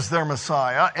Christ as their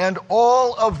Messiah, and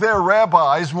all of their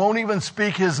rabbis won't even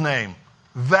speak his name.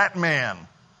 That man,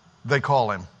 they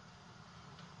call him.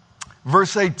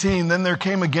 Verse 18, then there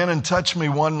came again and touched me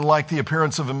one like the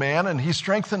appearance of a man, and he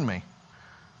strengthened me.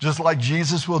 Just like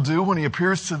Jesus will do when he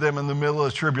appears to them in the middle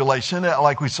of the tribulation,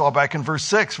 like we saw back in verse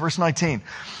 6, verse 19.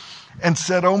 And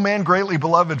said, O man greatly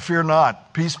beloved, fear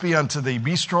not. Peace be unto thee.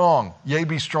 Be strong, yea,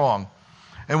 be strong.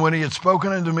 And when he had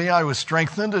spoken unto me, I was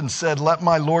strengthened and said, let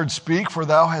my Lord speak, for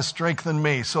thou hast strengthened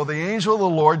me. So the angel of the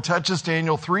Lord touches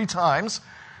Daniel 3 times.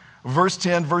 Verse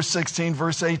 10, verse 16,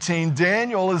 verse 18.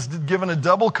 Daniel is given a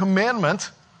double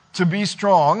commandment to be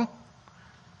strong,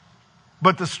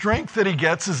 but the strength that he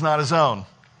gets is not his own.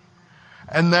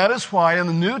 And that is why in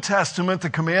the New Testament, the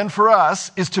command for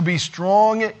us is to be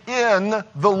strong in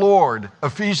the Lord,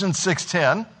 Ephesians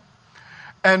 6:10,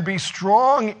 and be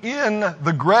strong in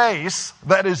the grace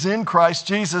that is in Christ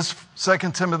Jesus,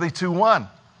 2 Timothy 2:1.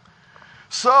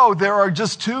 So there are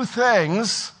just 2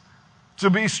 things to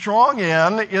be strong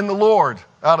in the Lord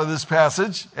out of this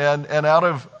passage and out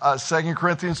of 2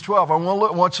 Corinthians 12. I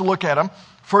want you to look at them.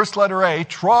 First letter A,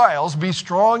 trials. Be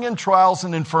strong in trials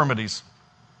and infirmities.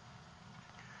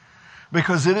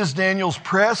 Because it is Daniel's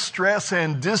press, stress,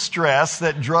 and distress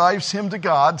that drives him to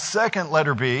God. Second,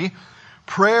 letter B,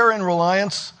 pray in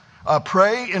reliance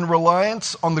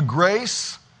on the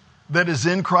grace that is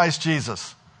in Christ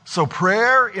Jesus. So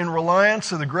prayer in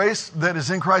reliance on the grace that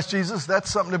is in Christ Jesus, that's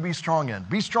something to be strong in.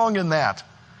 Be strong in that.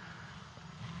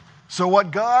 So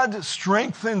what God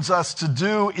strengthens us to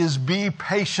do is be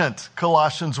patient,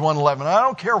 Colossians 1:11. I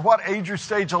don't care what age or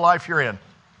stage of life you're in.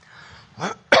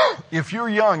 If you're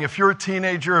young, if you're a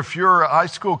teenager, if you're high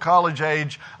school, college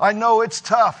age, I know it's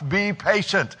tough. Be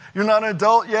patient. You're not an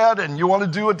adult yet and you want to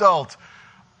do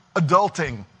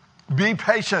adulting. Be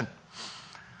patient.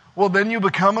 Well, then you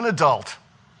become an adult.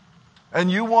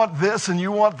 And you want this and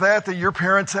you want that your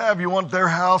parents have. You want their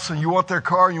house and you want their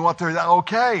car and you want their...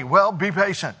 Okay, well, be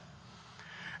patient.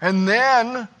 And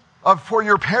then for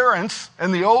your parents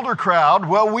and the older crowd,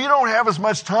 well, we don't have as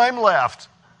much time left.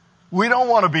 We don't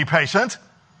want to be patient.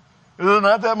 There's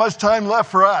not that much time left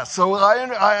for us. So I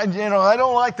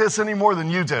don't like this any more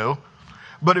than you do.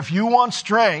 But if you want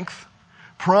strength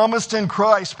promised in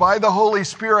Christ by the Holy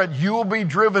Spirit, you will be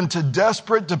driven to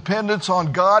desperate dependence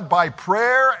on God by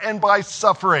prayer and by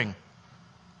suffering.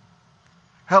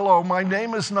 Hello, my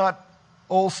name is not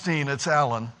Olstein, it's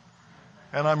Alan,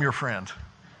 and I'm your friend.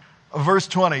 Verse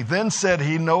 20, then said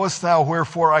he, knowest thou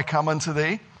wherefore I come unto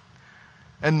thee?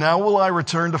 And now will I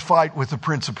return to fight with the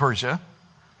prince of Persia.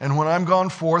 And when I'm gone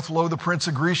forth, lo, the prince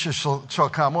of Greece shall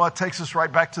come. Well, it takes us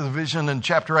right back to the vision in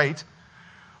chapter 8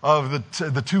 of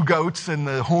the 2 goats and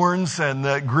the horns and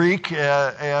the Greek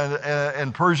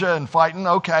and Persia and fighting.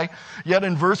 Okay. Yet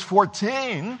in verse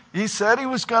 14, he said he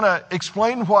was going to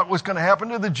explain what was going to happen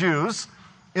to the Jews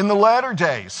in the latter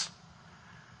days.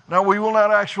 Now, we will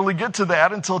not actually get to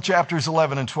that until chapters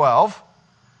 11 and 12.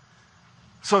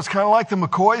 So it's kind of like the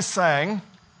McCoys sang,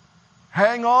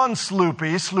 hang on,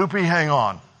 Sloopy, Sloopy, hang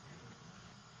on.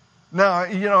 Now,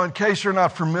 in case you're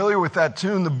not familiar with that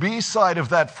tune, the B-side of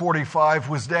that 45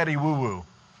 was Daddy Woo Woo.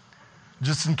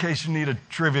 Just in case you need a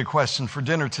trivia question for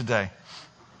dinner today.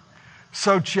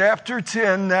 So chapter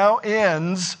 10 now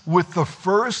ends with the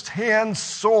first-hand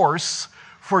source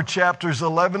for chapters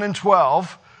 11 and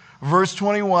 12, verse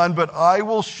 21, but I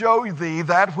will show thee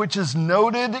that which is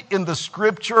noted in the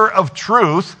scripture of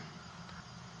truth.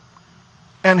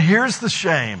 And here's the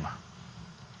shame.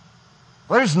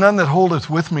 There's none that holdeth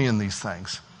with me in these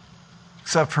things,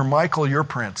 except for Michael, your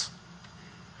prince.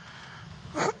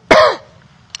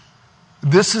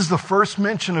 This is the first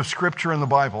mention of scripture in the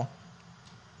Bible.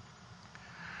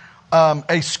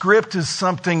 A script is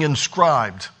something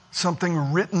inscribed,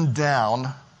 something written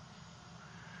down.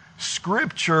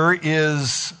 Scripture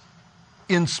is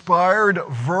inspired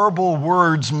verbal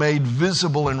words made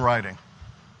visible in writing.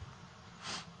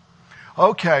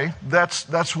 Okay,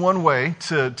 that's one way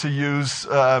to use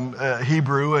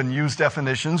Hebrew and use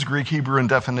definitions, Greek, Hebrew, and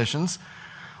definitions.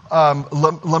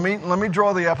 Let me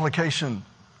draw the application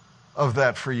of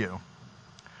that for you.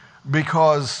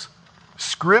 Because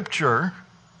Scripture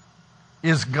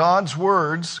is God's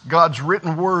words, God's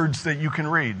written words that you can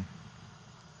read.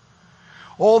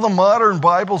 All the modern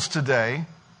Bibles today,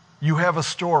 you have a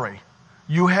story.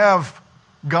 You have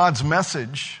God's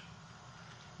message.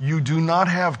 You do not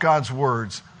have God's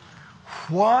words.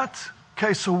 What?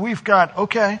 Okay, so we've got,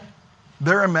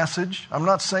 they're a message. I'm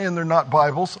not saying they're not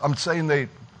Bibles. I'm saying they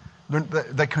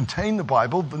contain the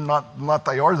Bible, but not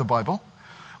they are the Bible.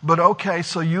 But okay,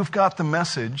 so you've got the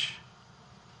message.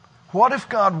 What if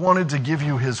God wanted to give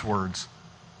you His words?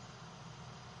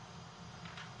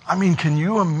 I mean, can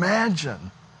you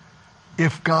imagine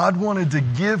if God wanted to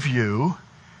give you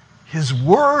His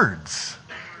words?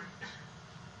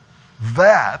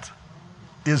 That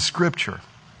is Scripture.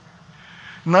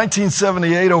 In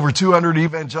 1978, over 200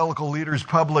 evangelical leaders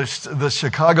published the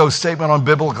Chicago Statement on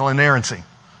Biblical Inerrancy.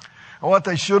 And what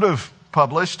they should have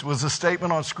published was a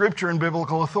statement on Scripture and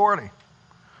biblical authority.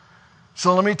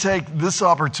 So let me take this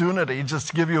opportunity just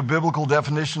to give you a biblical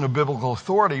definition of biblical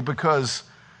authority, because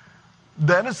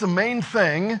that is the main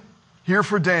thing here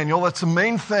for Daniel. That's the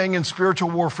main thing in spiritual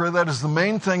warfare. That is the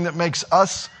main thing that makes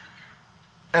us,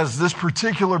 as this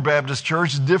particular Baptist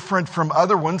church, different from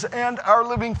other ones, and our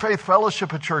Living Faith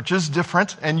Fellowship of churches,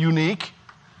 different and unique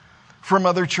from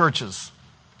other churches.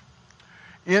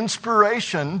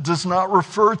 Inspiration does not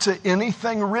refer to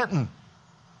anything written.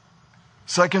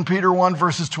 2 Peter 1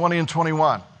 verses 20 and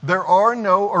 21. There are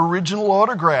no original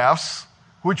autographs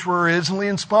which were originally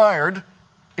inspired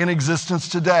in existence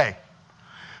today.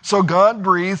 So God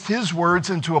breathed His words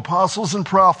into apostles and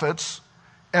prophets,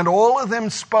 and all of them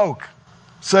spoke.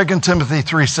 2 Timothy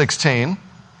 3:16.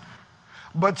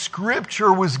 But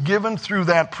Scripture was given through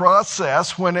that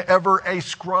process whenever a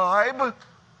scribe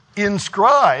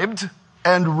inscribed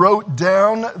and wrote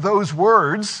down those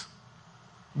words.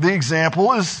 The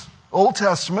example is Old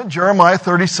Testament, Jeremiah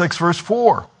 36, verse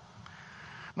 4.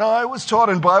 Now, I was taught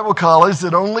in Bible college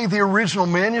that only the original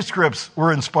manuscripts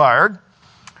were inspired,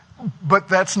 but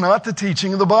that's not the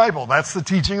teaching of the Bible. That's the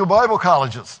teaching of Bible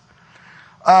colleges.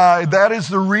 That is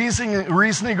the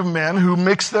reasoning of men who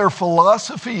mix their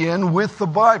philosophy in with the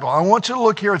Bible. I want you to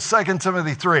look here at 2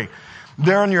 Timothy 3.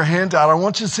 There in your handout, I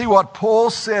want you to see what Paul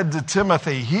said to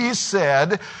Timothy. He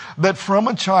said that from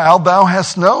a child thou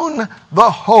hast known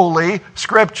the Holy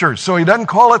Scriptures. So he doesn't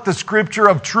call it the Scripture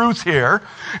of truth here.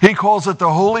 He calls it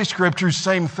the Holy Scriptures,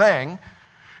 same thing.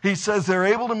 He says they're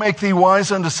able to make thee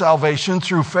wise unto salvation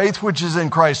through faith which is in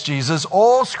Christ Jesus.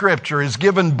 All Scripture is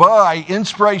given by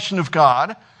inspiration of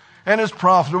God and is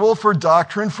profitable for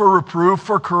doctrine, for reproof,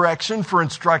 for correction, for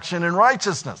instruction in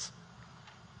righteousness.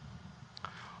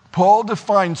 Paul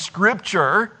defined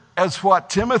Scripture as what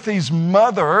Timothy's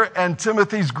mother and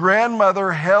Timothy's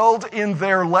grandmother held in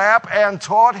their lap and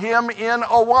taught him in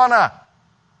Awana.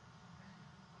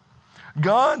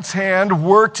 God's hand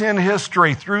worked in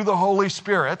history through the Holy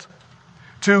Spirit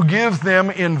to give them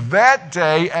in that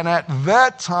day and at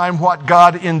that time what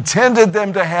God intended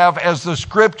them to have as the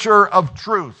Scripture of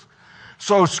truth.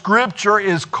 So Scripture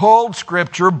is called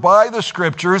Scripture by the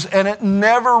Scriptures, and it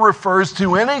never refers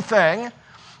to anything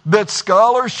that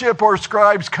scholarship or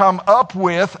scribes come up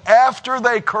with after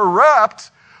they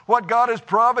corrupt what God has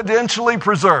providentially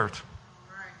preserved.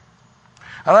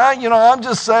 And I'm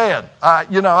just saying,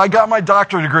 I got my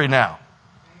doctorate degree now.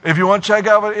 If you want to check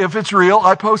out if it's real,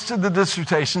 I posted the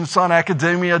dissertation. It's on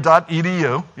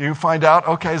academia.edu. You can find out,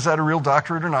 okay, is that a real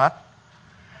doctorate or not?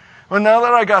 Well, now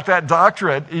that I got that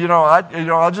doctorate,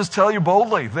 I'll just tell you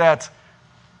boldly that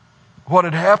what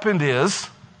had happened is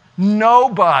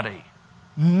nobody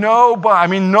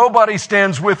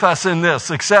stands with us in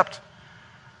this except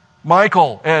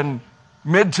Michael and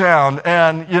Midtown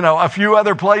and, a few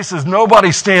other places.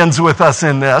 Nobody stands with us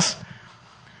in this.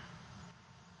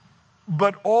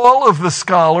 But all of the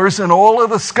scholars and all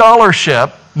of the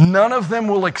scholarship, none of them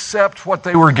will accept what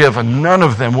they were given. None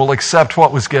of them will accept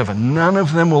what was given. None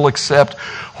of them will accept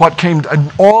what came.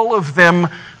 And all of them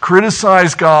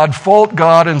criticize God, fault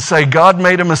God, and say God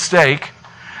made a mistake.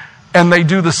 And they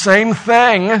do the same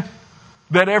thing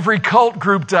that every cult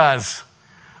group does.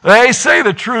 They say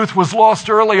the truth was lost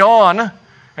early on,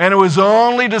 and it was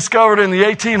only discovered in the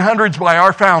 1800s by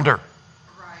our founder.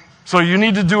 Right. So you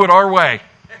need to do it our way.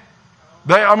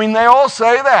 They all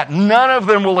say that. None of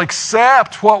them will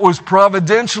accept what was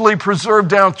providentially preserved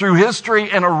down through history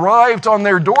and arrived on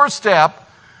their doorstep.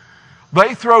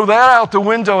 They throw that out the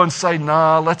window and say,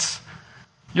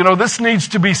 this needs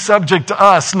to be subject to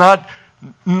us, not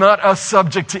not us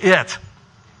subject to it.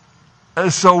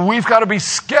 So we've got to be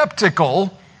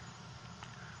skeptical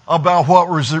about what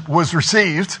was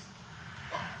received,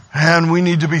 and we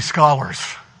need to be scholars,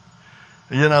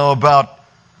 about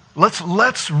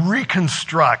let's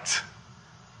reconstruct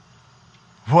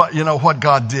what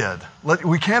God did.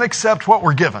 We can't accept what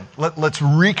we're given. Let's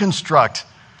reconstruct,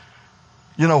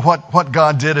 what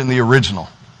God did in the original.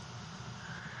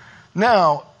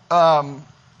 Now,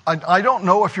 I don't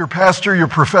know if your pastor, your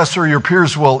professor, your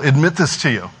peers will admit this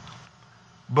to you,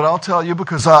 but I'll tell you,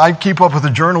 because I keep up with the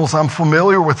journals, I'm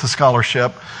familiar with the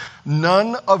scholarship.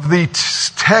 None of the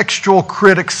textual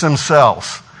critics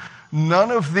themselves,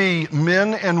 none of the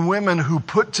men and women who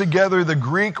put together the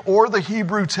Greek or the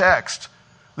Hebrew text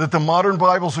that the modern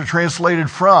Bibles are translated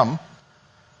from,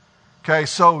 okay,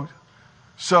 so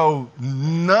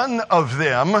none of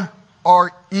them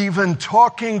are even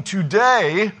talking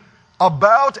today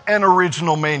about an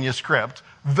original manuscript.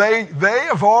 They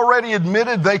have already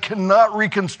admitted they cannot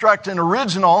reconstruct an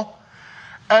original,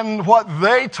 and what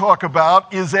they talk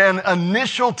about is an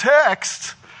initial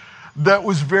text that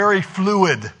was very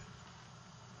fluid.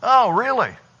 Oh, really?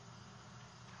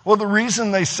 Well, the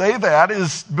reason they say that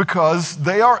is because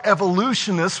they are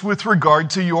evolutionists with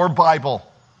regard to your Bible.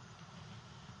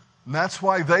 And that's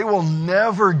why they will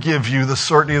never give you the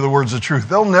certainty of the words of truth.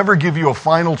 They'll never give you a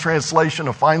final translation,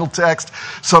 a final text,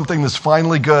 something that's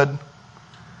finally good.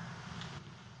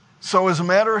 So as a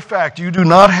matter of fact, you do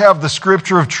not have the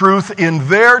scripture of truth in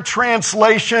their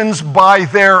translations by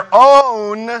their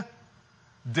own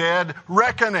dead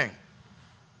reckoning.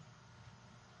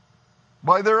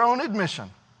 By their own admission.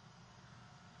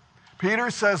 Peter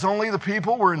says only the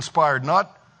people were inspired,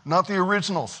 not the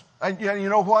originals. And you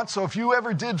know what? So if you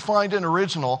ever did find an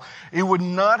original, it would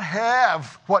not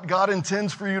have what God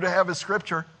intends for you to have as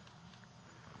scripture.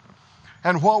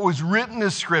 And what was written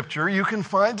as scripture, you can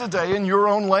find today in your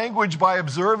own language by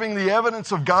observing the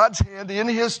evidence of God's hand in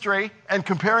history and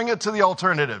comparing it to the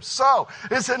alternatives. So,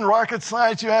 this isn't rocket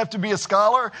science. You have to be a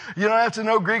scholar. You don't have to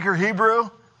know Greek or Hebrew.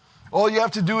 All you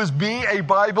have to do is be a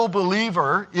Bible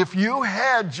believer. If you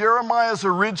had Jeremiah's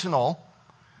original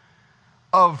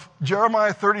of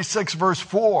Jeremiah 36 verse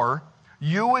 4,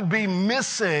 you would be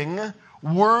missing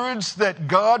words that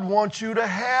God wants you to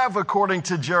have according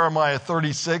to Jeremiah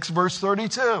 36 verse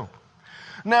 32.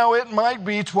 Now it might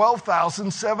be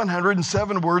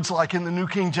 12,707 words like in the New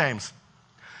King James.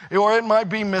 Or it might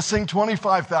be missing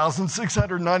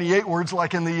 25,698 words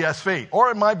like in the ESV. Or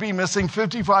it might be missing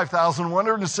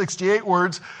 55,168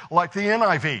 words like the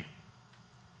NIV.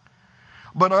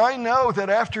 But I know that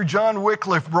after John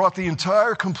Wycliffe brought the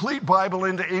entire complete Bible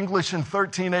into English in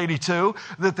 1382,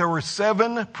 that there were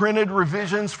 7 printed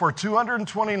revisions for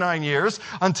 229 years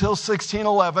until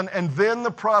 1611, and then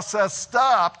the process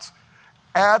stopped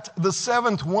at the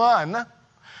 7th one.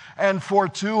 And for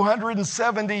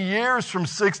 270 years, from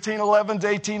 1611 to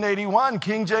 1881,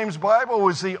 King James Bible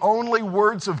was the only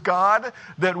words of God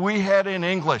that we had in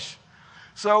English.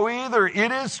 So either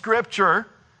it is Scripture,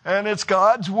 and it's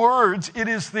God's words, it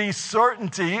is the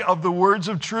certainty of the words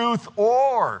of truth,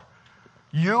 or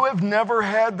you have never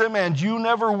had them and you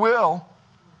never will,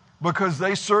 because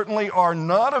they certainly are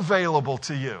not available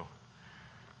to you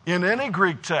in any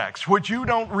Greek text, which you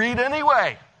don't read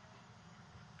anyway.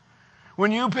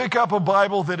 When you pick up a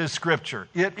Bible that is Scripture,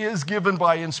 it is given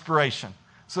by inspiration.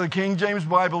 So the King James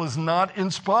Bible is not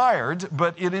inspired,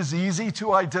 but it is easy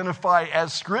to identify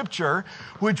as Scripture,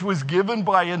 which was given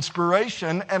by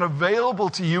inspiration and available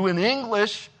to you in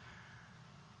English.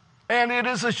 And it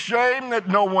is a shame that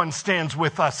no one stands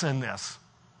with us in this.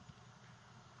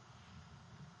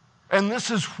 And this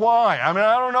is why. I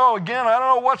don't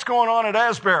know what's going on at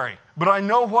Asbury, but I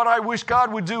know what I wish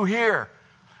God would do here.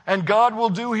 And God will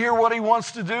do here what He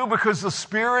wants to do because the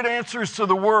Spirit answers to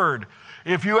the Word.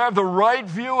 If you have the right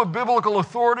view of biblical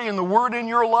authority and the Word in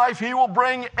your life, He will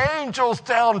bring angels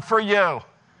down for you.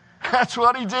 That's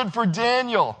what He did for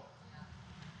Daniel.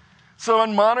 So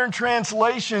in modern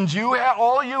translations,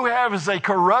 all you have is a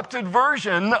corrupted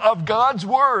version of God's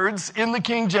words in the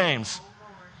King James.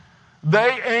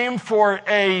 They aim for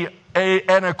an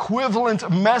equivalent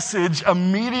message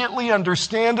immediately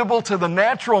understandable to the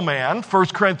natural man,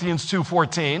 1 Corinthians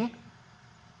 2:14.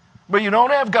 But you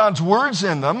don't have God's words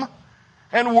in them,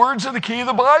 and words are the key of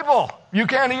the Bible. You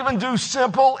can't even do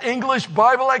simple English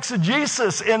Bible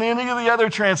exegesis in any of the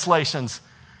other translations.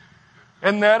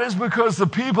 And that is because the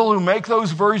people who make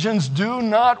those versions do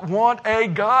not want a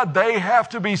God they have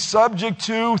to be subject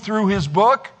to through His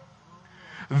book.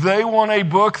 They want a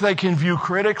book they can view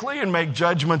critically and make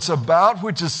judgments about,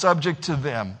 which is subject to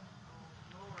them.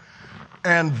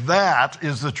 And that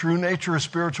is the true nature of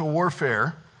spiritual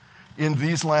warfare in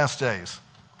these last days.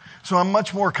 So I'm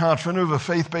much more confident of a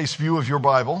faith-based view of your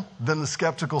Bible than the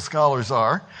skeptical scholars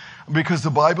are, because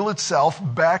the Bible itself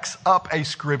backs up a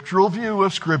scriptural view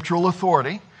of scriptural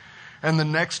authority. And the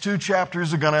next 2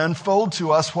 chapters are going to unfold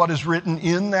to us what is written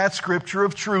in that scripture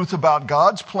of truth about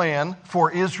God's plan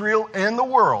for Israel and the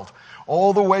world,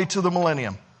 all the way to the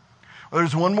millennium.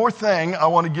 There's one more thing I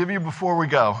want to give you before we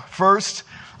go. First,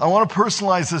 I want to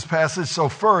personalize this passage. So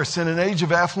first, in an age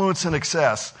of affluence and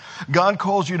excess, God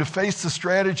calls you to face the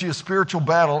strategy of spiritual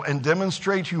battle and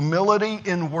demonstrate humility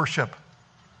in worship.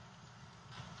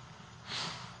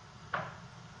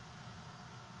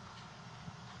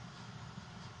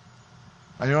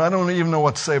 I don't even know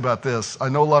what to say about this. I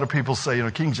know a lot of people say,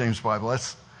 King James Bible,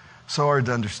 that's so hard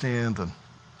to understand. And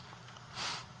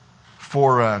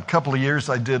for a couple of years,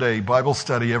 I did a Bible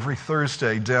study every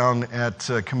Thursday down at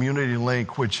Community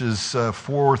Link, which is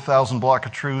 4,000 block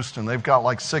of Troost, and they've got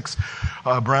like 6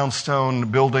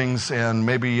 brownstone buildings and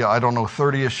maybe,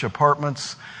 30-ish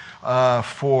apartments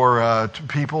for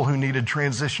people who needed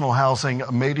transitional housing.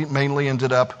 Mainly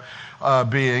ended up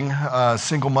being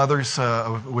single mothers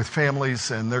with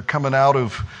families, and they're coming out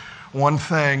of one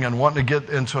thing and wanting to get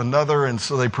into another, and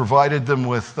so they provided them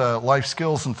with life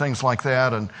skills and things like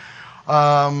that. And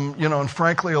and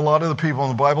frankly, a lot of the people in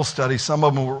the Bible study, some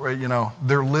of them were,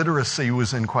 their literacy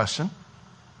was in question.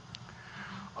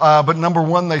 But number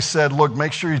one, they said, look,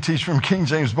 make sure you teach from King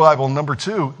James Bible. Number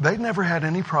two, they never had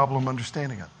any problem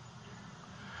understanding it.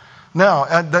 Now,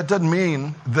 that doesn't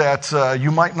mean that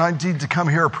you might not need to come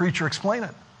hear a preacher explain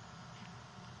it.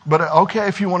 But okay,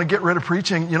 if you want to get rid of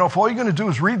preaching, if all you're going to do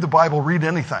is read the Bible, read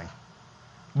anything.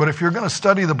 But if you're going to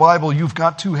study the Bible, you've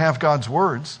got to have God's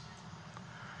words.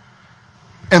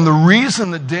 And the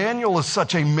reason that Daniel is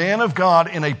such a man of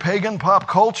God in a pagan pop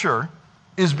culture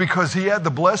is because he had the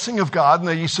blessing of God, and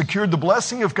that he secured the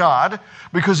blessing of God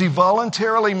because he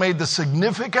voluntarily made the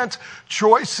significant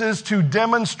choices to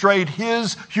demonstrate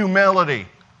his humility.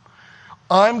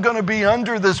 I'm going to be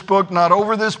under this book, not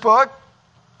over this book.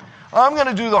 I'm going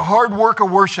to do the hard work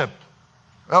of worship.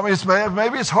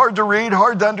 Maybe it's hard to read,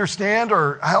 hard to understand,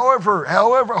 or however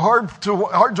hard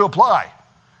to apply.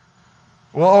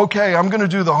 Well, okay, I'm going to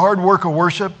do the hard work of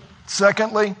worship.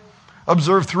 Secondly,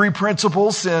 observe 3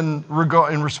 principles in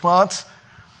response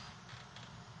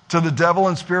to the devil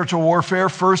and spiritual warfare.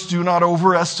 First, do not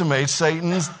overestimate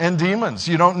Satan and demons.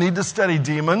 You don't need to study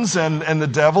demons and the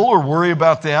devil or worry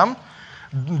about them.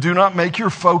 Do not make your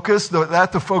focus,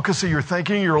 the focus of your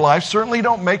thinking, your life. Certainly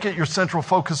don't make it your central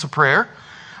focus of prayer.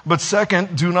 But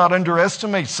second, do not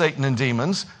underestimate Satan and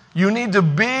demons. You need to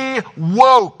be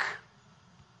woke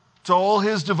to all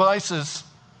his devices.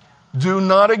 Do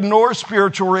not ignore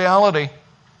spiritual reality.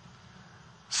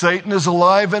 Satan is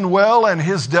alive and well, and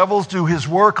his devils do his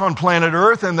work on planet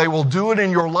Earth, and they will do it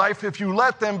in your life if you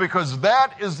let them, because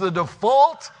that is the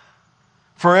default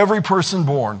for every person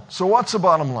born. So what's the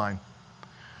bottom line?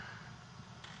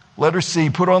 Letter C,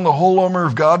 put on the whole armor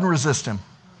of God and resist him.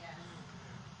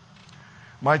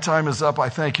 My time is up. I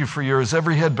thank you for yours.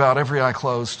 Every head bowed, every eye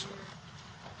closed.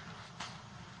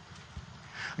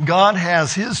 God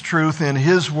has his truth in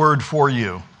his word for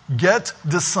you. Get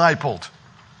discipled.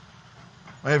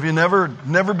 If you've never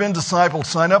been discipled,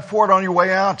 sign up for it on your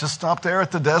way out. Just stop there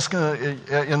at the desk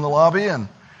in the lobby and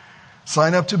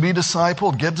sign up to be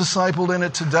discipled. Get discipled in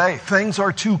it today. Things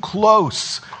are too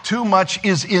close. Too much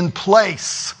is in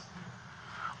place.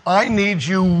 I need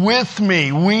you with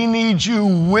me. We need you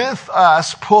with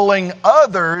us, pulling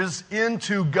others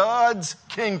into God's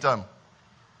kingdom.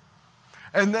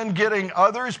 And then getting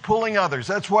others, pulling others.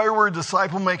 That's why we're a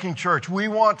disciple-making church. We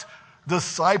want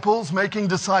disciples making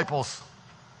disciples.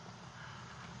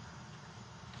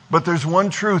 But there's one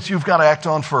truth you've got to act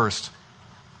on first.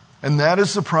 And that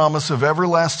is the promise of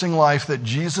everlasting life that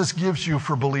Jesus gives you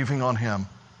for believing on him.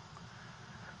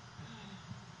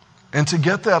 And to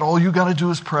get that, all you got to do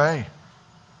is pray.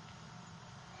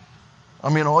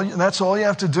 That's all you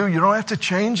have to do. You don't have to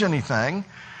change anything.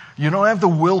 You don't have the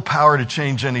willpower to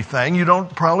change anything. You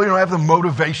probably don't have the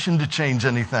motivation to change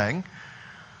anything.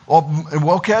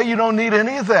 Okay, you don't need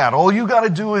any of that. All you got to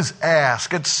do is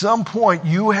ask. At some point,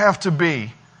 you have to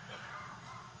be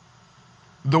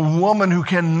the woman who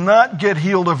cannot get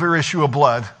healed of her issue of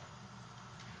blood,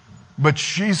 but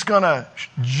she's going to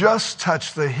just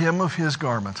touch the hem of his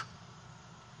garment.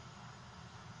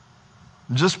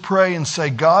 Just pray and say,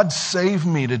 God, save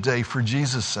me today for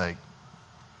Jesus' sake.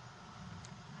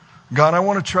 God, I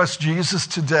want to trust Jesus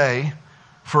today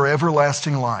for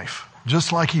everlasting life,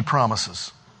 just like he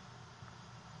promises.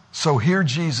 So here,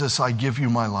 Jesus, I give you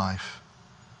my life.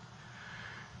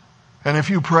 And if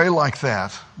you pray like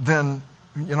that, then,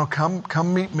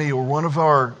 come meet me or one of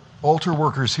our altar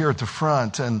workers here at the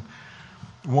front, and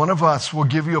one of us will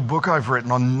give you a book I've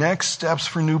written on next steps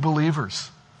for new believers.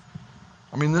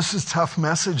 I mean, this is a tough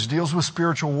message, deals with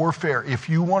spiritual warfare. If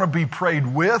you want to be prayed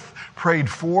with, prayed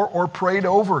for, or prayed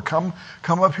over, come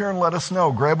up here and let us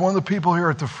know. Grab one of the people here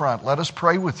at the front. Let us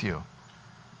pray with you.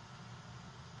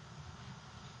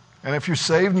 And if you're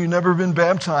saved and you've never been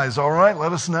baptized, all right,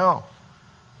 let us know.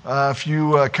 If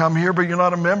you come here but you're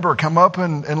not a member, come up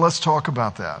and let's talk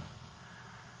about that.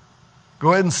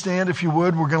 Go ahead and stand if you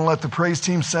would. We're going to let the praise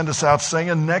team send us out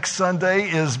singing. Next Sunday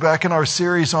is back in our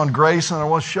series on grace, and I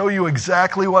want to show you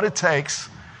exactly what it takes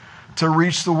to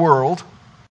reach the world.